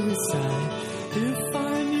suicide. If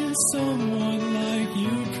I knew someone like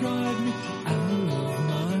you, drive me out of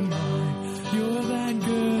my mind. You're that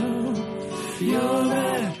girl. You're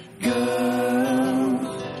that girl.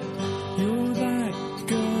 You're that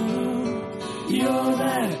girl. You're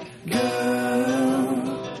that girl.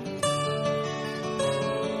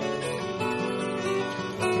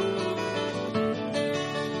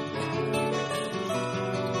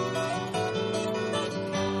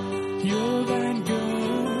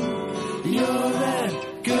 You're that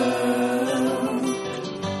girl.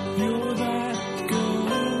 You're that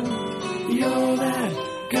girl. You're that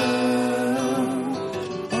girl.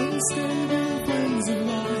 Unstable friends of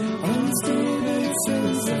mine. Unstable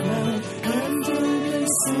friends of mine.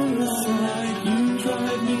 Like you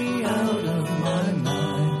drive me out of my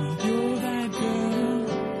mind. You're that girl.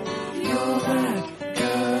 You're that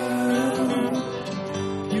girl.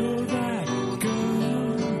 You're that girl.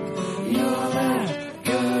 You're that girl. You're that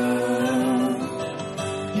girl.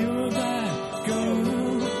 You're that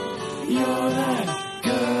girl. You're that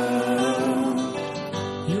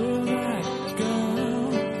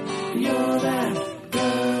girl. You're that girl. You're that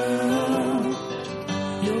girl.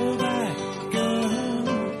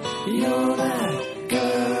 You're that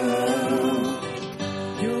girl.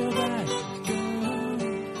 You're that girl.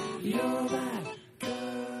 You're that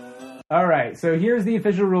girl. All right, so here's the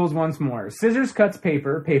official rules once more. Scissors cuts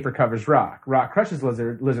paper, paper covers rock. Rock crushes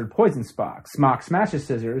lizard, lizard poisons Spock. Spock smashes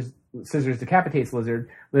scissors, scissors decapitates lizard,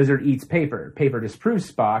 lizard eats paper. Paper disproves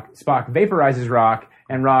Spock, Spock vaporizes rock,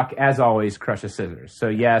 and rock, as always, crushes scissors. So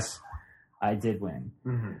yes, I did win.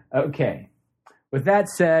 Mm-hmm. Okay, with that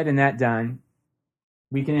said and that done,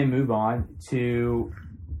 we can then move on to...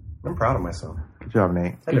 I'm proud of myself. Good job,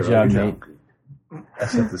 Nate. Good job, Nate. I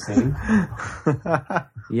set the scene.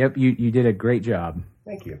 Yep, you did a great job.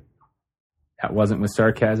 Thank you. That wasn't with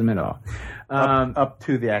sarcasm at all. Up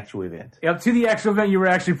to the actual event. Up to the actual event, you were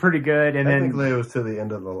actually pretty good. And Technically, then it was to the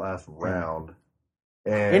end of the last round.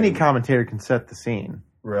 And Any commentator can set the scene.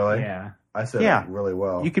 Really? Yeah. I said it really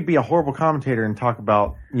well. You could be a horrible commentator and talk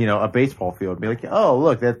about, a baseball field. Be like, oh,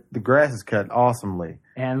 look, the grass is cut awesomely.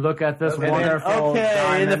 And look at this And then, wonderful in the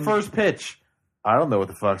diamond. first pitch. I don't know what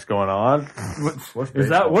the fuck's going on.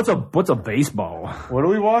 What's a baseball? What are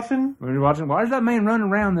we watching? What are we watching? Why is that man running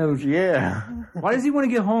around those? Yeah. Why does he want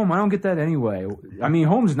to get home? I don't get that anyway. I mean,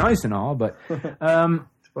 home's nice and all, but Spell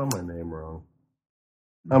my name wrong.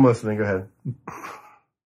 I'm listening. Go ahead.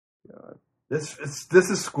 God. This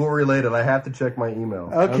is school related. I have to check my email.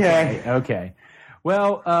 Okay.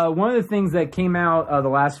 Well, one of the things that came out the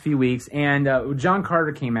last few weeks, and John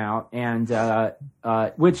Carter came out, and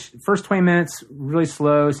which first 20 minutes really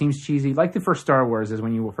slow, seems cheesy, like the first Star Wars is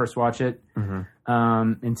when you will first watch it,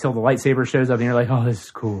 until the lightsaber shows up, and you're like, oh, this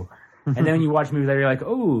is cool. And then when you watch movies later, you're like,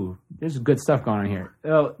 oh, there's good stuff going on here.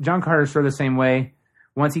 Well, John Carter's sort of the same way.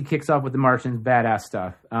 Once he kicks off with the Martians, badass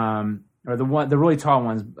stuff. Or the really tall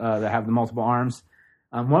ones that have the multiple arms.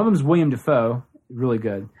 One of them is William Dafoe, really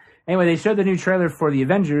good. Anyway, they showed the new trailer for the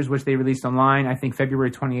Avengers, which they released online, I think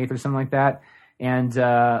February 28th or something like that. And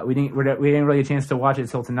we didn't really get a chance to watch it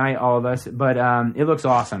till tonight, all of us. But it looks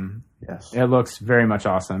awesome. Yes, it looks very much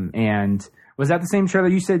awesome. And was that the same trailer?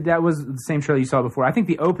 You said that was the same trailer you saw before. I think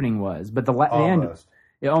the opening was, but the end,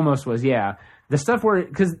 it almost was. Yeah. The stuff where,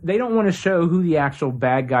 because they don't want to show who the actual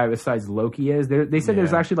bad guy besides Loki is. They said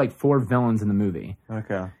there's actually like 4 villains in the movie.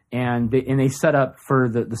 Okay. And they set up for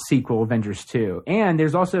the sequel, Avengers 2. And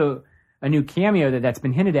there's also a new cameo that's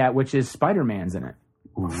been hinted at, which is Spider-Man's in it.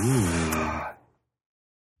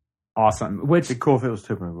 Awesome. Which It'd be cool if it was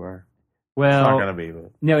Tobey Maguire. Well, it's not going to be.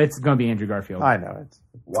 But no, it's going to be Andrew Garfield. I know.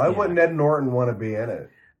 Why wouldn't Ed Norton want to be in it?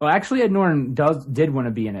 Well, actually, Ed Norton did want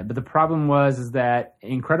to be in it, but the problem is that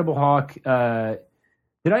Incredible Hulk. Did I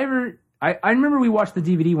ever? I remember we watched the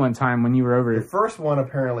DVD one time when you were over. The first one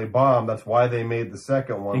apparently bombed. That's why they made the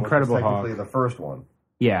second one, Incredible which was technically Hulk. the first one.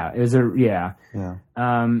 Yeah, it was yeah.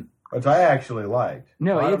 Which I actually liked.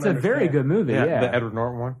 No, it's a very good movie. Yeah, the Edward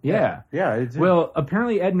Norton one. Yeah. It's, well,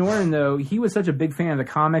 apparently Ed Norton, though, he was such a big fan of the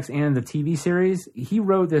comics and the TV series. He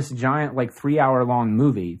wrote this giant, 3.5-hour-long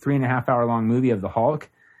long movie of the Hulk,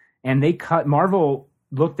 and Marvel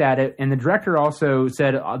looked at it, and the director also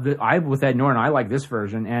said, with Ed Norton, I like this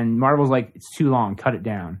version, and Marvel's like, it's too long, cut it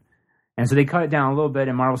down. And so they cut it down a little bit,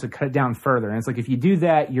 and Marvel said, cut it down further. And it's like, if you do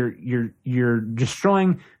that, you're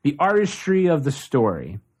destroying the artistry of the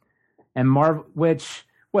story. And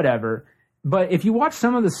whatever. But if you watch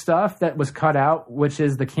some of the stuff that was cut out, which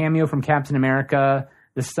is the cameo from Captain America,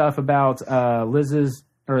 the stuff about Liz's,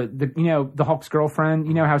 or the Hulk's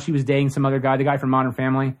girlfriend, how she was dating some other guy, the guy from Modern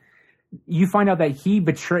Family, you find out that he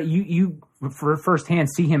betrayed, you for firsthand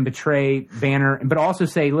see him betray Banner, but also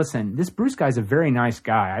say, listen, this Bruce guy's a very nice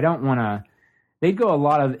guy. I don't want to, they'd go a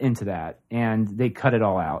lot into that, and they cut it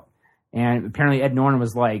all out. And apparently Ed Norton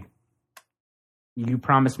was like, you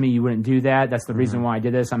promised me you wouldn't do that. That's the reason why I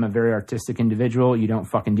did this. I'm a very artistic individual. You don't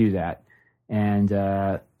fucking do that. And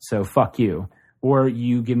so fuck you. Or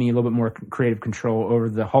you give me a little bit more creative control over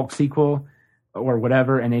the Hulk sequel or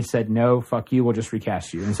whatever. And they said, no, fuck you. We'll just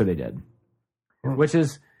recast you. And so they did. Which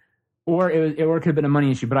is, or it could have been a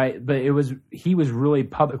money issue, but he was really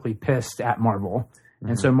publicly pissed at Marvel.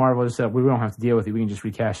 And so Marvel just said, we don't have to deal with you. We can just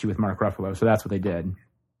recast you with Mark Ruffalo. So that's what they did.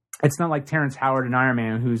 It's not like Terrence Howard and Iron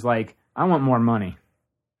Man, who's like, I want more money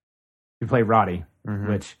to play Roddy,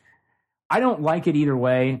 which I don't like it either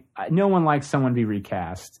way. No one likes someone to be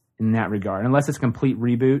recast in that regard, unless it's a complete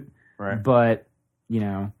reboot. Right. But,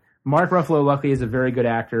 Mark Ruffalo, luckily, is a very good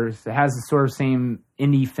actor. It has the sort of same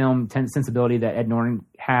indie film sensibility that Ed Norton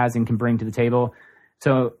has and can bring to the table.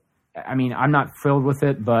 So, I mean, I'm not thrilled with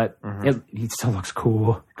it, but he still looks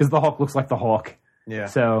cool because the Hulk looks like the Hulk. Yeah.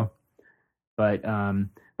 So, but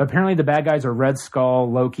apparently the bad guys are Red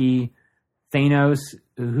Skull, Loki, Thanos,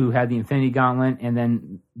 who had the Infinity Gauntlet, and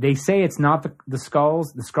then they say it's not the Skrulls.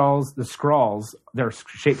 The Skrulls, they're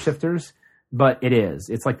shapeshifters, but it is.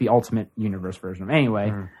 It's like the Ultimate Universe version.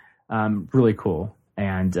 Anyway, really cool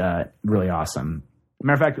and really awesome.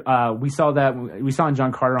 Matter of fact, we saw in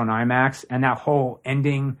John Carter on IMAX, and that whole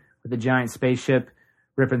ending with the giant spaceship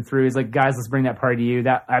ripping through. He's like, guys, let's bring that party to you.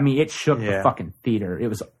 It shook the fucking theater. It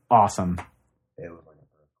was awesome. It was like a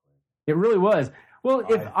earthquake. It really was. Well,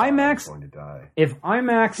 if IMAX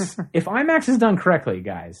is done correctly,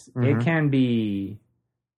 guys, it can be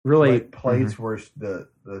really plates were the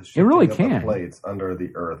it really of can. The plates under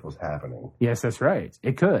the earth was happening. Yes, that's right.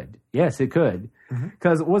 It could. Yes, it could.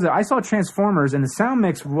 Because I saw Transformers and the sound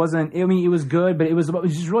mix wasn't. I mean, it was good, but it was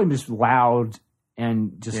just really just loud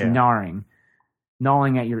and just gnawing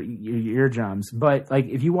at your eardrums. But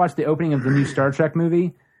if you watch the opening of the new Star Trek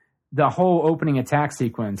movie, the whole opening attack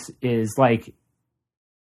sequence is like.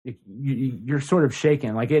 You're sort of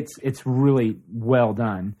shaken. It's really well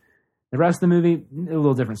done. The rest of the movie, a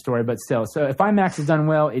little different story, but still. So if IMAX is done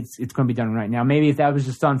well, it's going to be done right now. Maybe if that was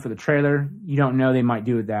just done for the trailer, you don't know, they might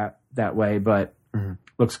do it that way, but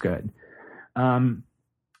looks good.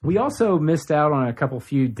 We also missed out on a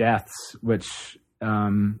few deaths, which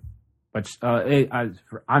I'm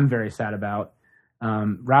very sad about.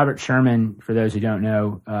 Robert Sherman, for those who don't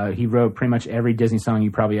know, he wrote pretty much every Disney song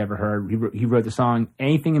you probably ever heard. He wrote the song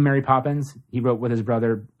Anything in Mary Poppins. He wrote with his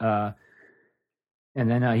brother. And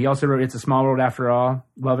then he also wrote It's a Small World After All,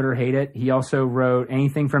 Love It or Hate It. He also wrote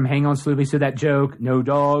anything from Hang On Sloopy. So that joke, No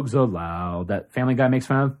Dogs Allowed, that Family Guy makes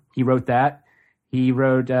fun of, he wrote that. He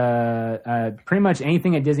wrote pretty much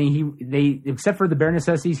anything at Disney. Except for the Bare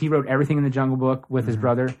Necessities, he wrote everything in the Jungle Book with his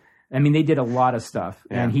brother. I mean, they did a lot of stuff,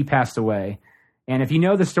 and he passed away. And if you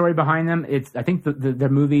know the story behind them, I think the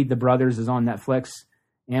movie The Brothers is on Netflix,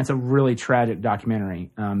 and it's a really tragic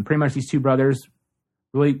documentary. Pretty much these two brothers,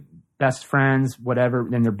 really best friends, whatever,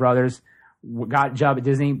 then they're brothers, got a job at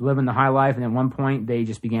Disney, living the high life, and at one point they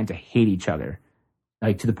just began to hate each other,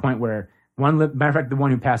 to the point where matter of fact, the one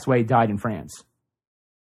who passed away died in France.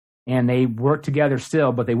 And they worked together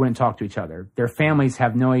still, but they wouldn't talk to each other. Their families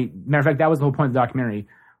have matter of fact, that was the whole point of the documentary.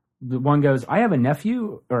 The one goes, I have a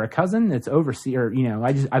nephew or a cousin that's overseas, or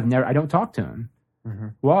I don't talk to him.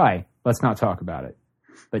 Why? Let's not talk about it.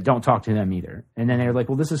 but don't talk to them either. And then they're like,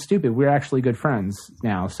 well, this is stupid. We're actually good friends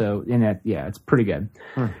now. So, it's pretty good.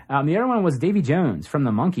 The other one was Davy Jones from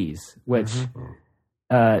the Monkees, which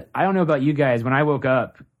I don't know about you guys. When I woke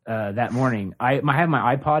up that morning, I have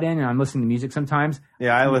my iPod in and I'm listening to music sometimes.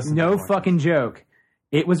 Yeah, I listen. No fucking joke.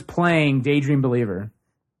 It was playing Daydream Believer.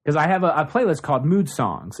 Because I have a playlist called Mood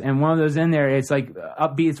Songs, and one of those in there, it's like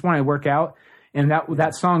upbeat. It's when I work out, and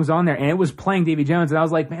that song's on there, and it was playing Davy Jones, and I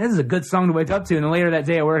was like, man, this is a good song to wake up to. And then later that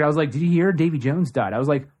day at work, I was like, did you hear Davy Jones died? I was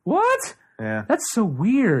like, what? Yeah, that's so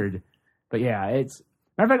weird. But yeah, it's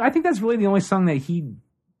matter of fact, I think that's really the only song that he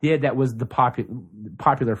did that was the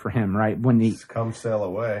popular for him, right? When he Come Sail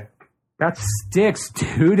Away. That sticks,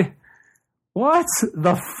 dude. What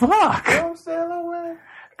the fuck? Come Sail Away.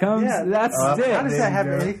 That's it. How does that have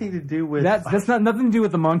anything to do with? That's not nothing to do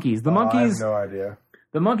with the Monkees. The Monkees. I have no idea.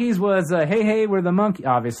 The Monkees was Hey Hey We're the Monkey,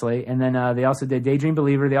 obviously, and then they also did Daydream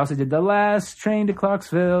Believer. They also did The Last Train to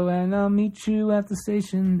Clarksville, and I'll meet you at the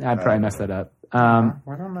station. I probably messed that up. Why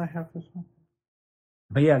don't I have this one?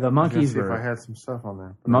 But yeah, the Monkees See if I had some stuff on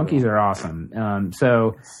there. The Monkees are awesome.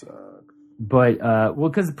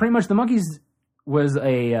 Because pretty much the Monkees was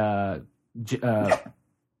a.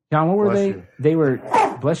 John, what were Bless they? you. They were.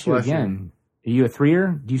 Bless you Bless again. Are you a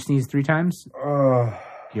threer? Do you sneeze 3 times?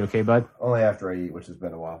 You okay, bud? Only after I eat, which has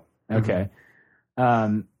been a while. Okay.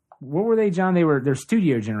 What were they, John? They're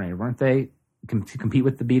studio generated, weren't they? To compete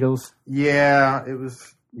with the Beatles. Yeah, it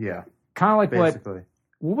was. Yeah, kind of like basically.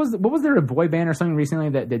 What was there a boy band or something recently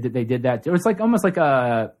that they did that? It was like almost like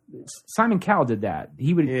Simon Cowell did that.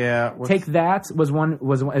 He would take that was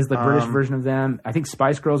the British version of them. I think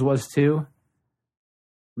Spice Girls was too.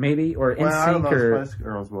 Maybe or NSYNC I don't know or Spice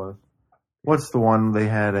Girls was. What's the one they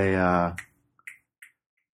had a?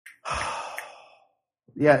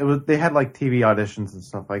 Yeah, it was. They had like TV auditions and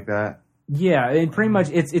stuff like that. Yeah, and pretty much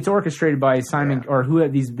it's orchestrated by Simon or who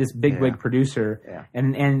had this bigwig producer,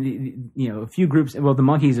 and a few groups. Well, the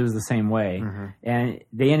Monkees it was the same way, and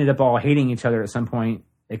they ended up all hating each other at some point.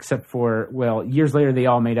 Except for years later they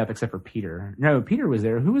all made up except for Peter. No, Peter was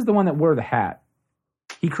there. Who was the one that wore the hat?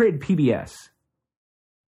 He created PBS.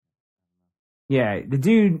 Yeah, the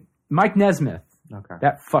dude Mike Nesmith. Okay,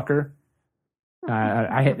 that fucker.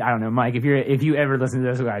 I don't know, Mike. If you ever listen to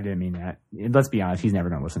this, I didn't mean that. Let's be honest, he's never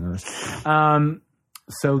going to listen to this.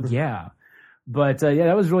 So yeah, but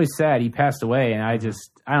that was really sad. He passed away, and I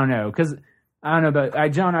don't know because I don't know,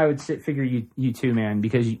 but John, I would figure you too, man,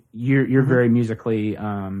 because you're very musically.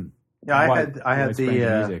 I had the I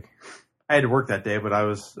had to work that day, but I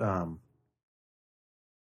was I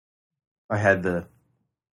had the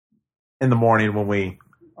in the morning when we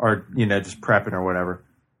are just prepping or whatever.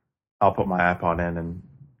 I'll put my iPod in and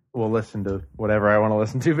we'll listen to whatever I want to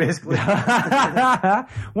listen to, basically.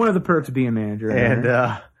 One of the perks of being a manager. And,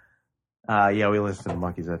 we listened to the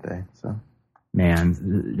Monkees that day, so. Man,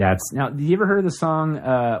 now, did you ever heard the song,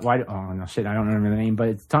 I don't remember the name, but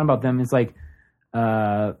it's talking about them. It's like,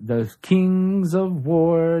 the Kings of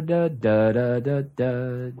War, da, da, da, da,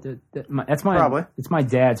 da, da. It's my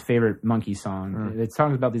dad's favorite Monkey song. It's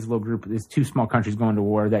talking about these these 2 small countries going to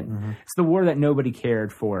war it's the war that nobody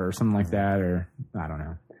cared for or something like that, or I don't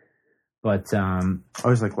know. But, I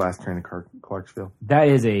always like Last Train to Clarksville. That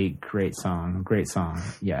is a great song.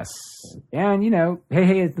 Yes. And, Hey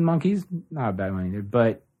Hey It's the Monkees, not a bad one either,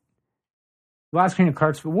 but Last Train to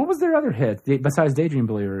Clarksville. What was their other hit besides Daydream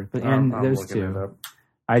Believer? And those 2.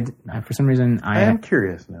 I for some reason I am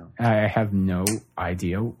curious now. I have no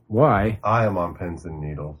idea why. I am on pins and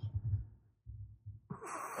needles.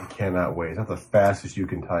 I cannot wait. It's not the fastest you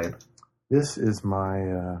can type. This is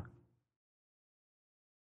my.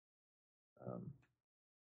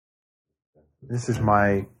 This is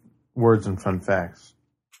my words and fun facts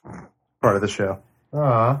part of the show.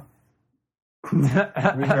 Let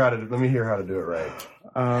me hear how to do it right.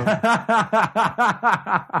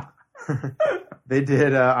 They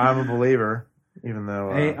did I'm a Believer, even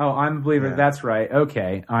though... I'm a Believer. Yeah. That's right.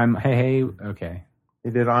 Okay. Okay.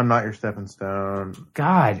 They did I'm Not Your Stepping Stone.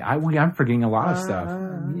 God, I'm forgetting a lot of stuff.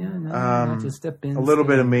 Just step in. A little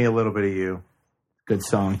bit of me, a little bit of you. Good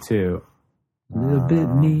song, too. A little bit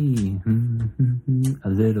me, a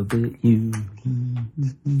little bit you.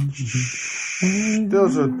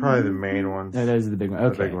 Those are probably the main ones. No, those are the big ones.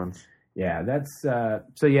 Okay. The big ones. Yeah, that's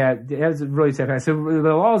that's really sad. So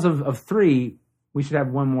the laws of 3, we should have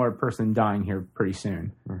one more person dying here pretty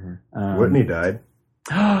soon. Whitney died.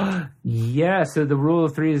 Yeah, so the rule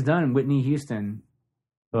of 3 is done. Whitney Houston.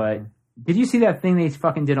 But did you see that thing they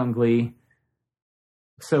fucking did on Glee?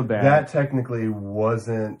 So bad. That technically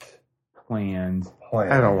wasn't planned.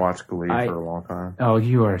 I don't watch Glee for a long time. Oh,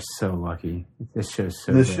 you are so lucky. This show's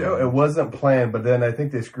so The good. show, it wasn't planned, but then I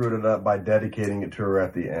think they screwed it up by dedicating it to her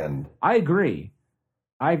at the end. I agree.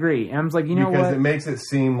 And I was like, you know what? Because it makes it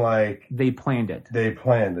seem like they planned it.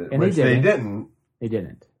 And which they didn't. They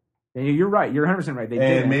didn't. You're right. You're 100% right. They and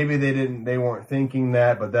didn't. maybe they didn't. They weren't thinking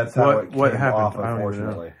that, but that's how it came off.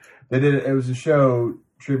 Unfortunately, they did. It was a show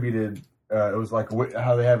tributed. It was like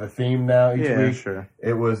how they have a theme now each week. Sure.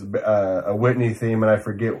 It was a Whitney theme, and I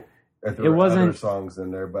forget if there were other songs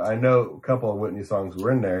in there, but I know a couple of Whitney songs were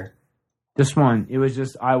in there. This one, it was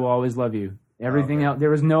just "I Will Always Love You." Everything else,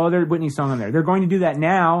 there was no other Whitney song in there. They're going to do that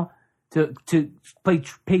now to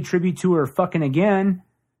pay tribute to her fucking again.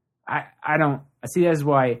 I don't. I see that's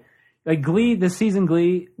why. Like Glee, this season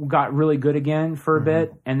Glee got really good again for a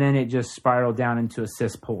bit, and then it just spiraled down into a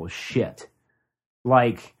cesspool of shit.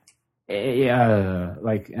 Anyway.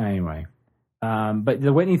 But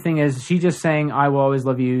the Whitney thing is, she just sang "I Will Always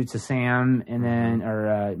Love You" to Sam, and then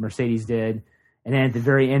Mercedes did, and then at the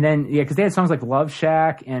very, and then because they had songs like "Love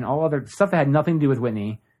Shack" and all other stuff that had nothing to do with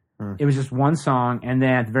Whitney. It was just one song, and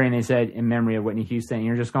then at the very end they said "In memory of Whitney Houston." And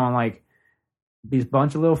you're just going like, these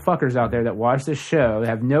bunch of little fuckers out there that watch this show, they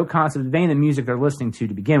have no concept of any of the music they're listening to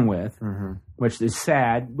begin with, which is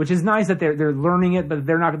sad, which is nice that they're learning it, but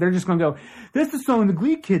they're just going to go, that's the song the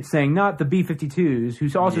Glee kids sang, not the B-52s,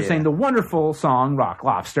 who's also sang the wonderful song Rock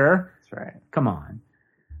Lobster. That's right. Come on.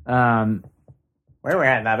 We were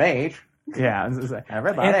at the beach. Yeah.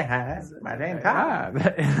 Everybody has my name time.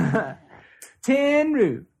 Tin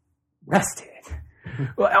Roof. Rusted.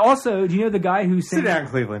 Well, also, do you know the guy who sang... Sit down,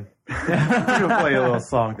 Cleveland. I'm going to play a little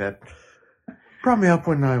song that brought me up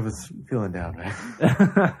when I was feeling down.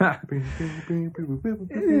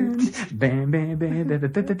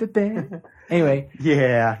 Anyway.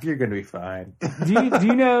 Yeah, you're going to be fine. do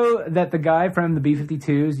you know that the guy from the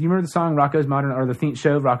B-52s, you remember the song Rocco's Modern, or the theme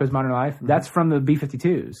show Rocco's Modern Life? That's from the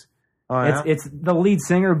B-52s. Oh, yeah? It's the lead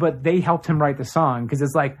singer, but they helped him write the song because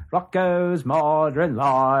it's like Rocco's Modern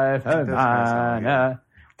Life. That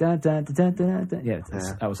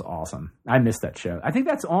was awesome. I missed that show. I think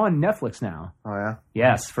that's on Netflix now. Oh, yeah?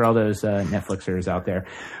 Yes, for all those Netflixers out there.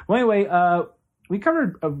 Well, anyway, we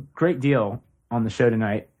covered a great deal on the show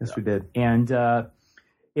tonight. Yes, we did. And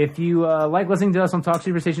if you like listening to us on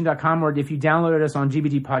TalkSuperstation.com, or if you downloaded us on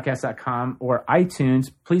gbdpodcast.com or iTunes,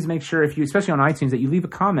 please make sure, especially on iTunes, that you leave a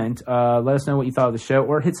comment. Let us know what you thought of the show,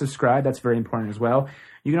 or hit subscribe. That's very important as well.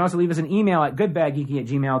 You can also leave us an email at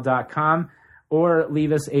goodbadgeeky@gmail.com. Or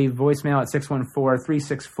leave us a voicemail at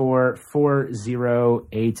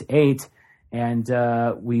 614-364-4088, and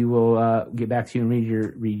we will get back to you and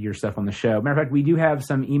read your stuff on the show. Matter of fact, we do have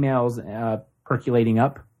some emails percolating.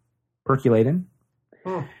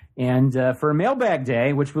 And for a mailbag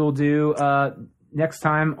day, which we'll do next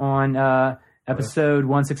time on episode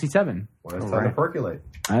 167. When it's time to percolate.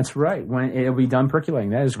 That's right. When it'll be done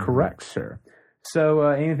percolating. That is correct, sir. So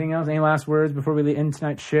anything else? Any last words before we end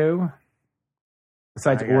tonight's show?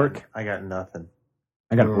 Besides work? I got nothing.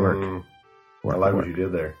 I got work. I like what you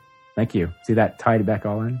did there. Thank you. See that? Tied it back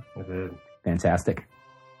all in? I did. Fantastic.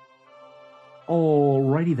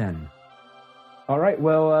 Alrighty then. All right.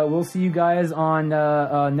 Well, we'll see you guys on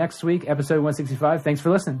next week, episode 165. Thanks for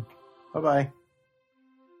listening. Bye-bye.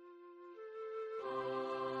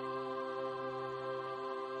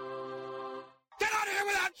 Get out of here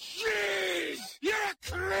without cheese! You're a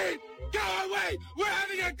creep! Go away! We're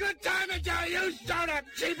having a good time until you showed up,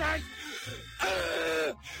 cheapers!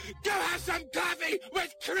 Go have some coffee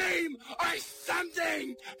with cream or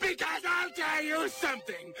something! Because I'll tell you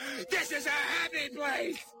something! This is a happy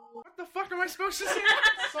place! What the fuck am I supposed to say?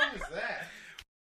 What song is that?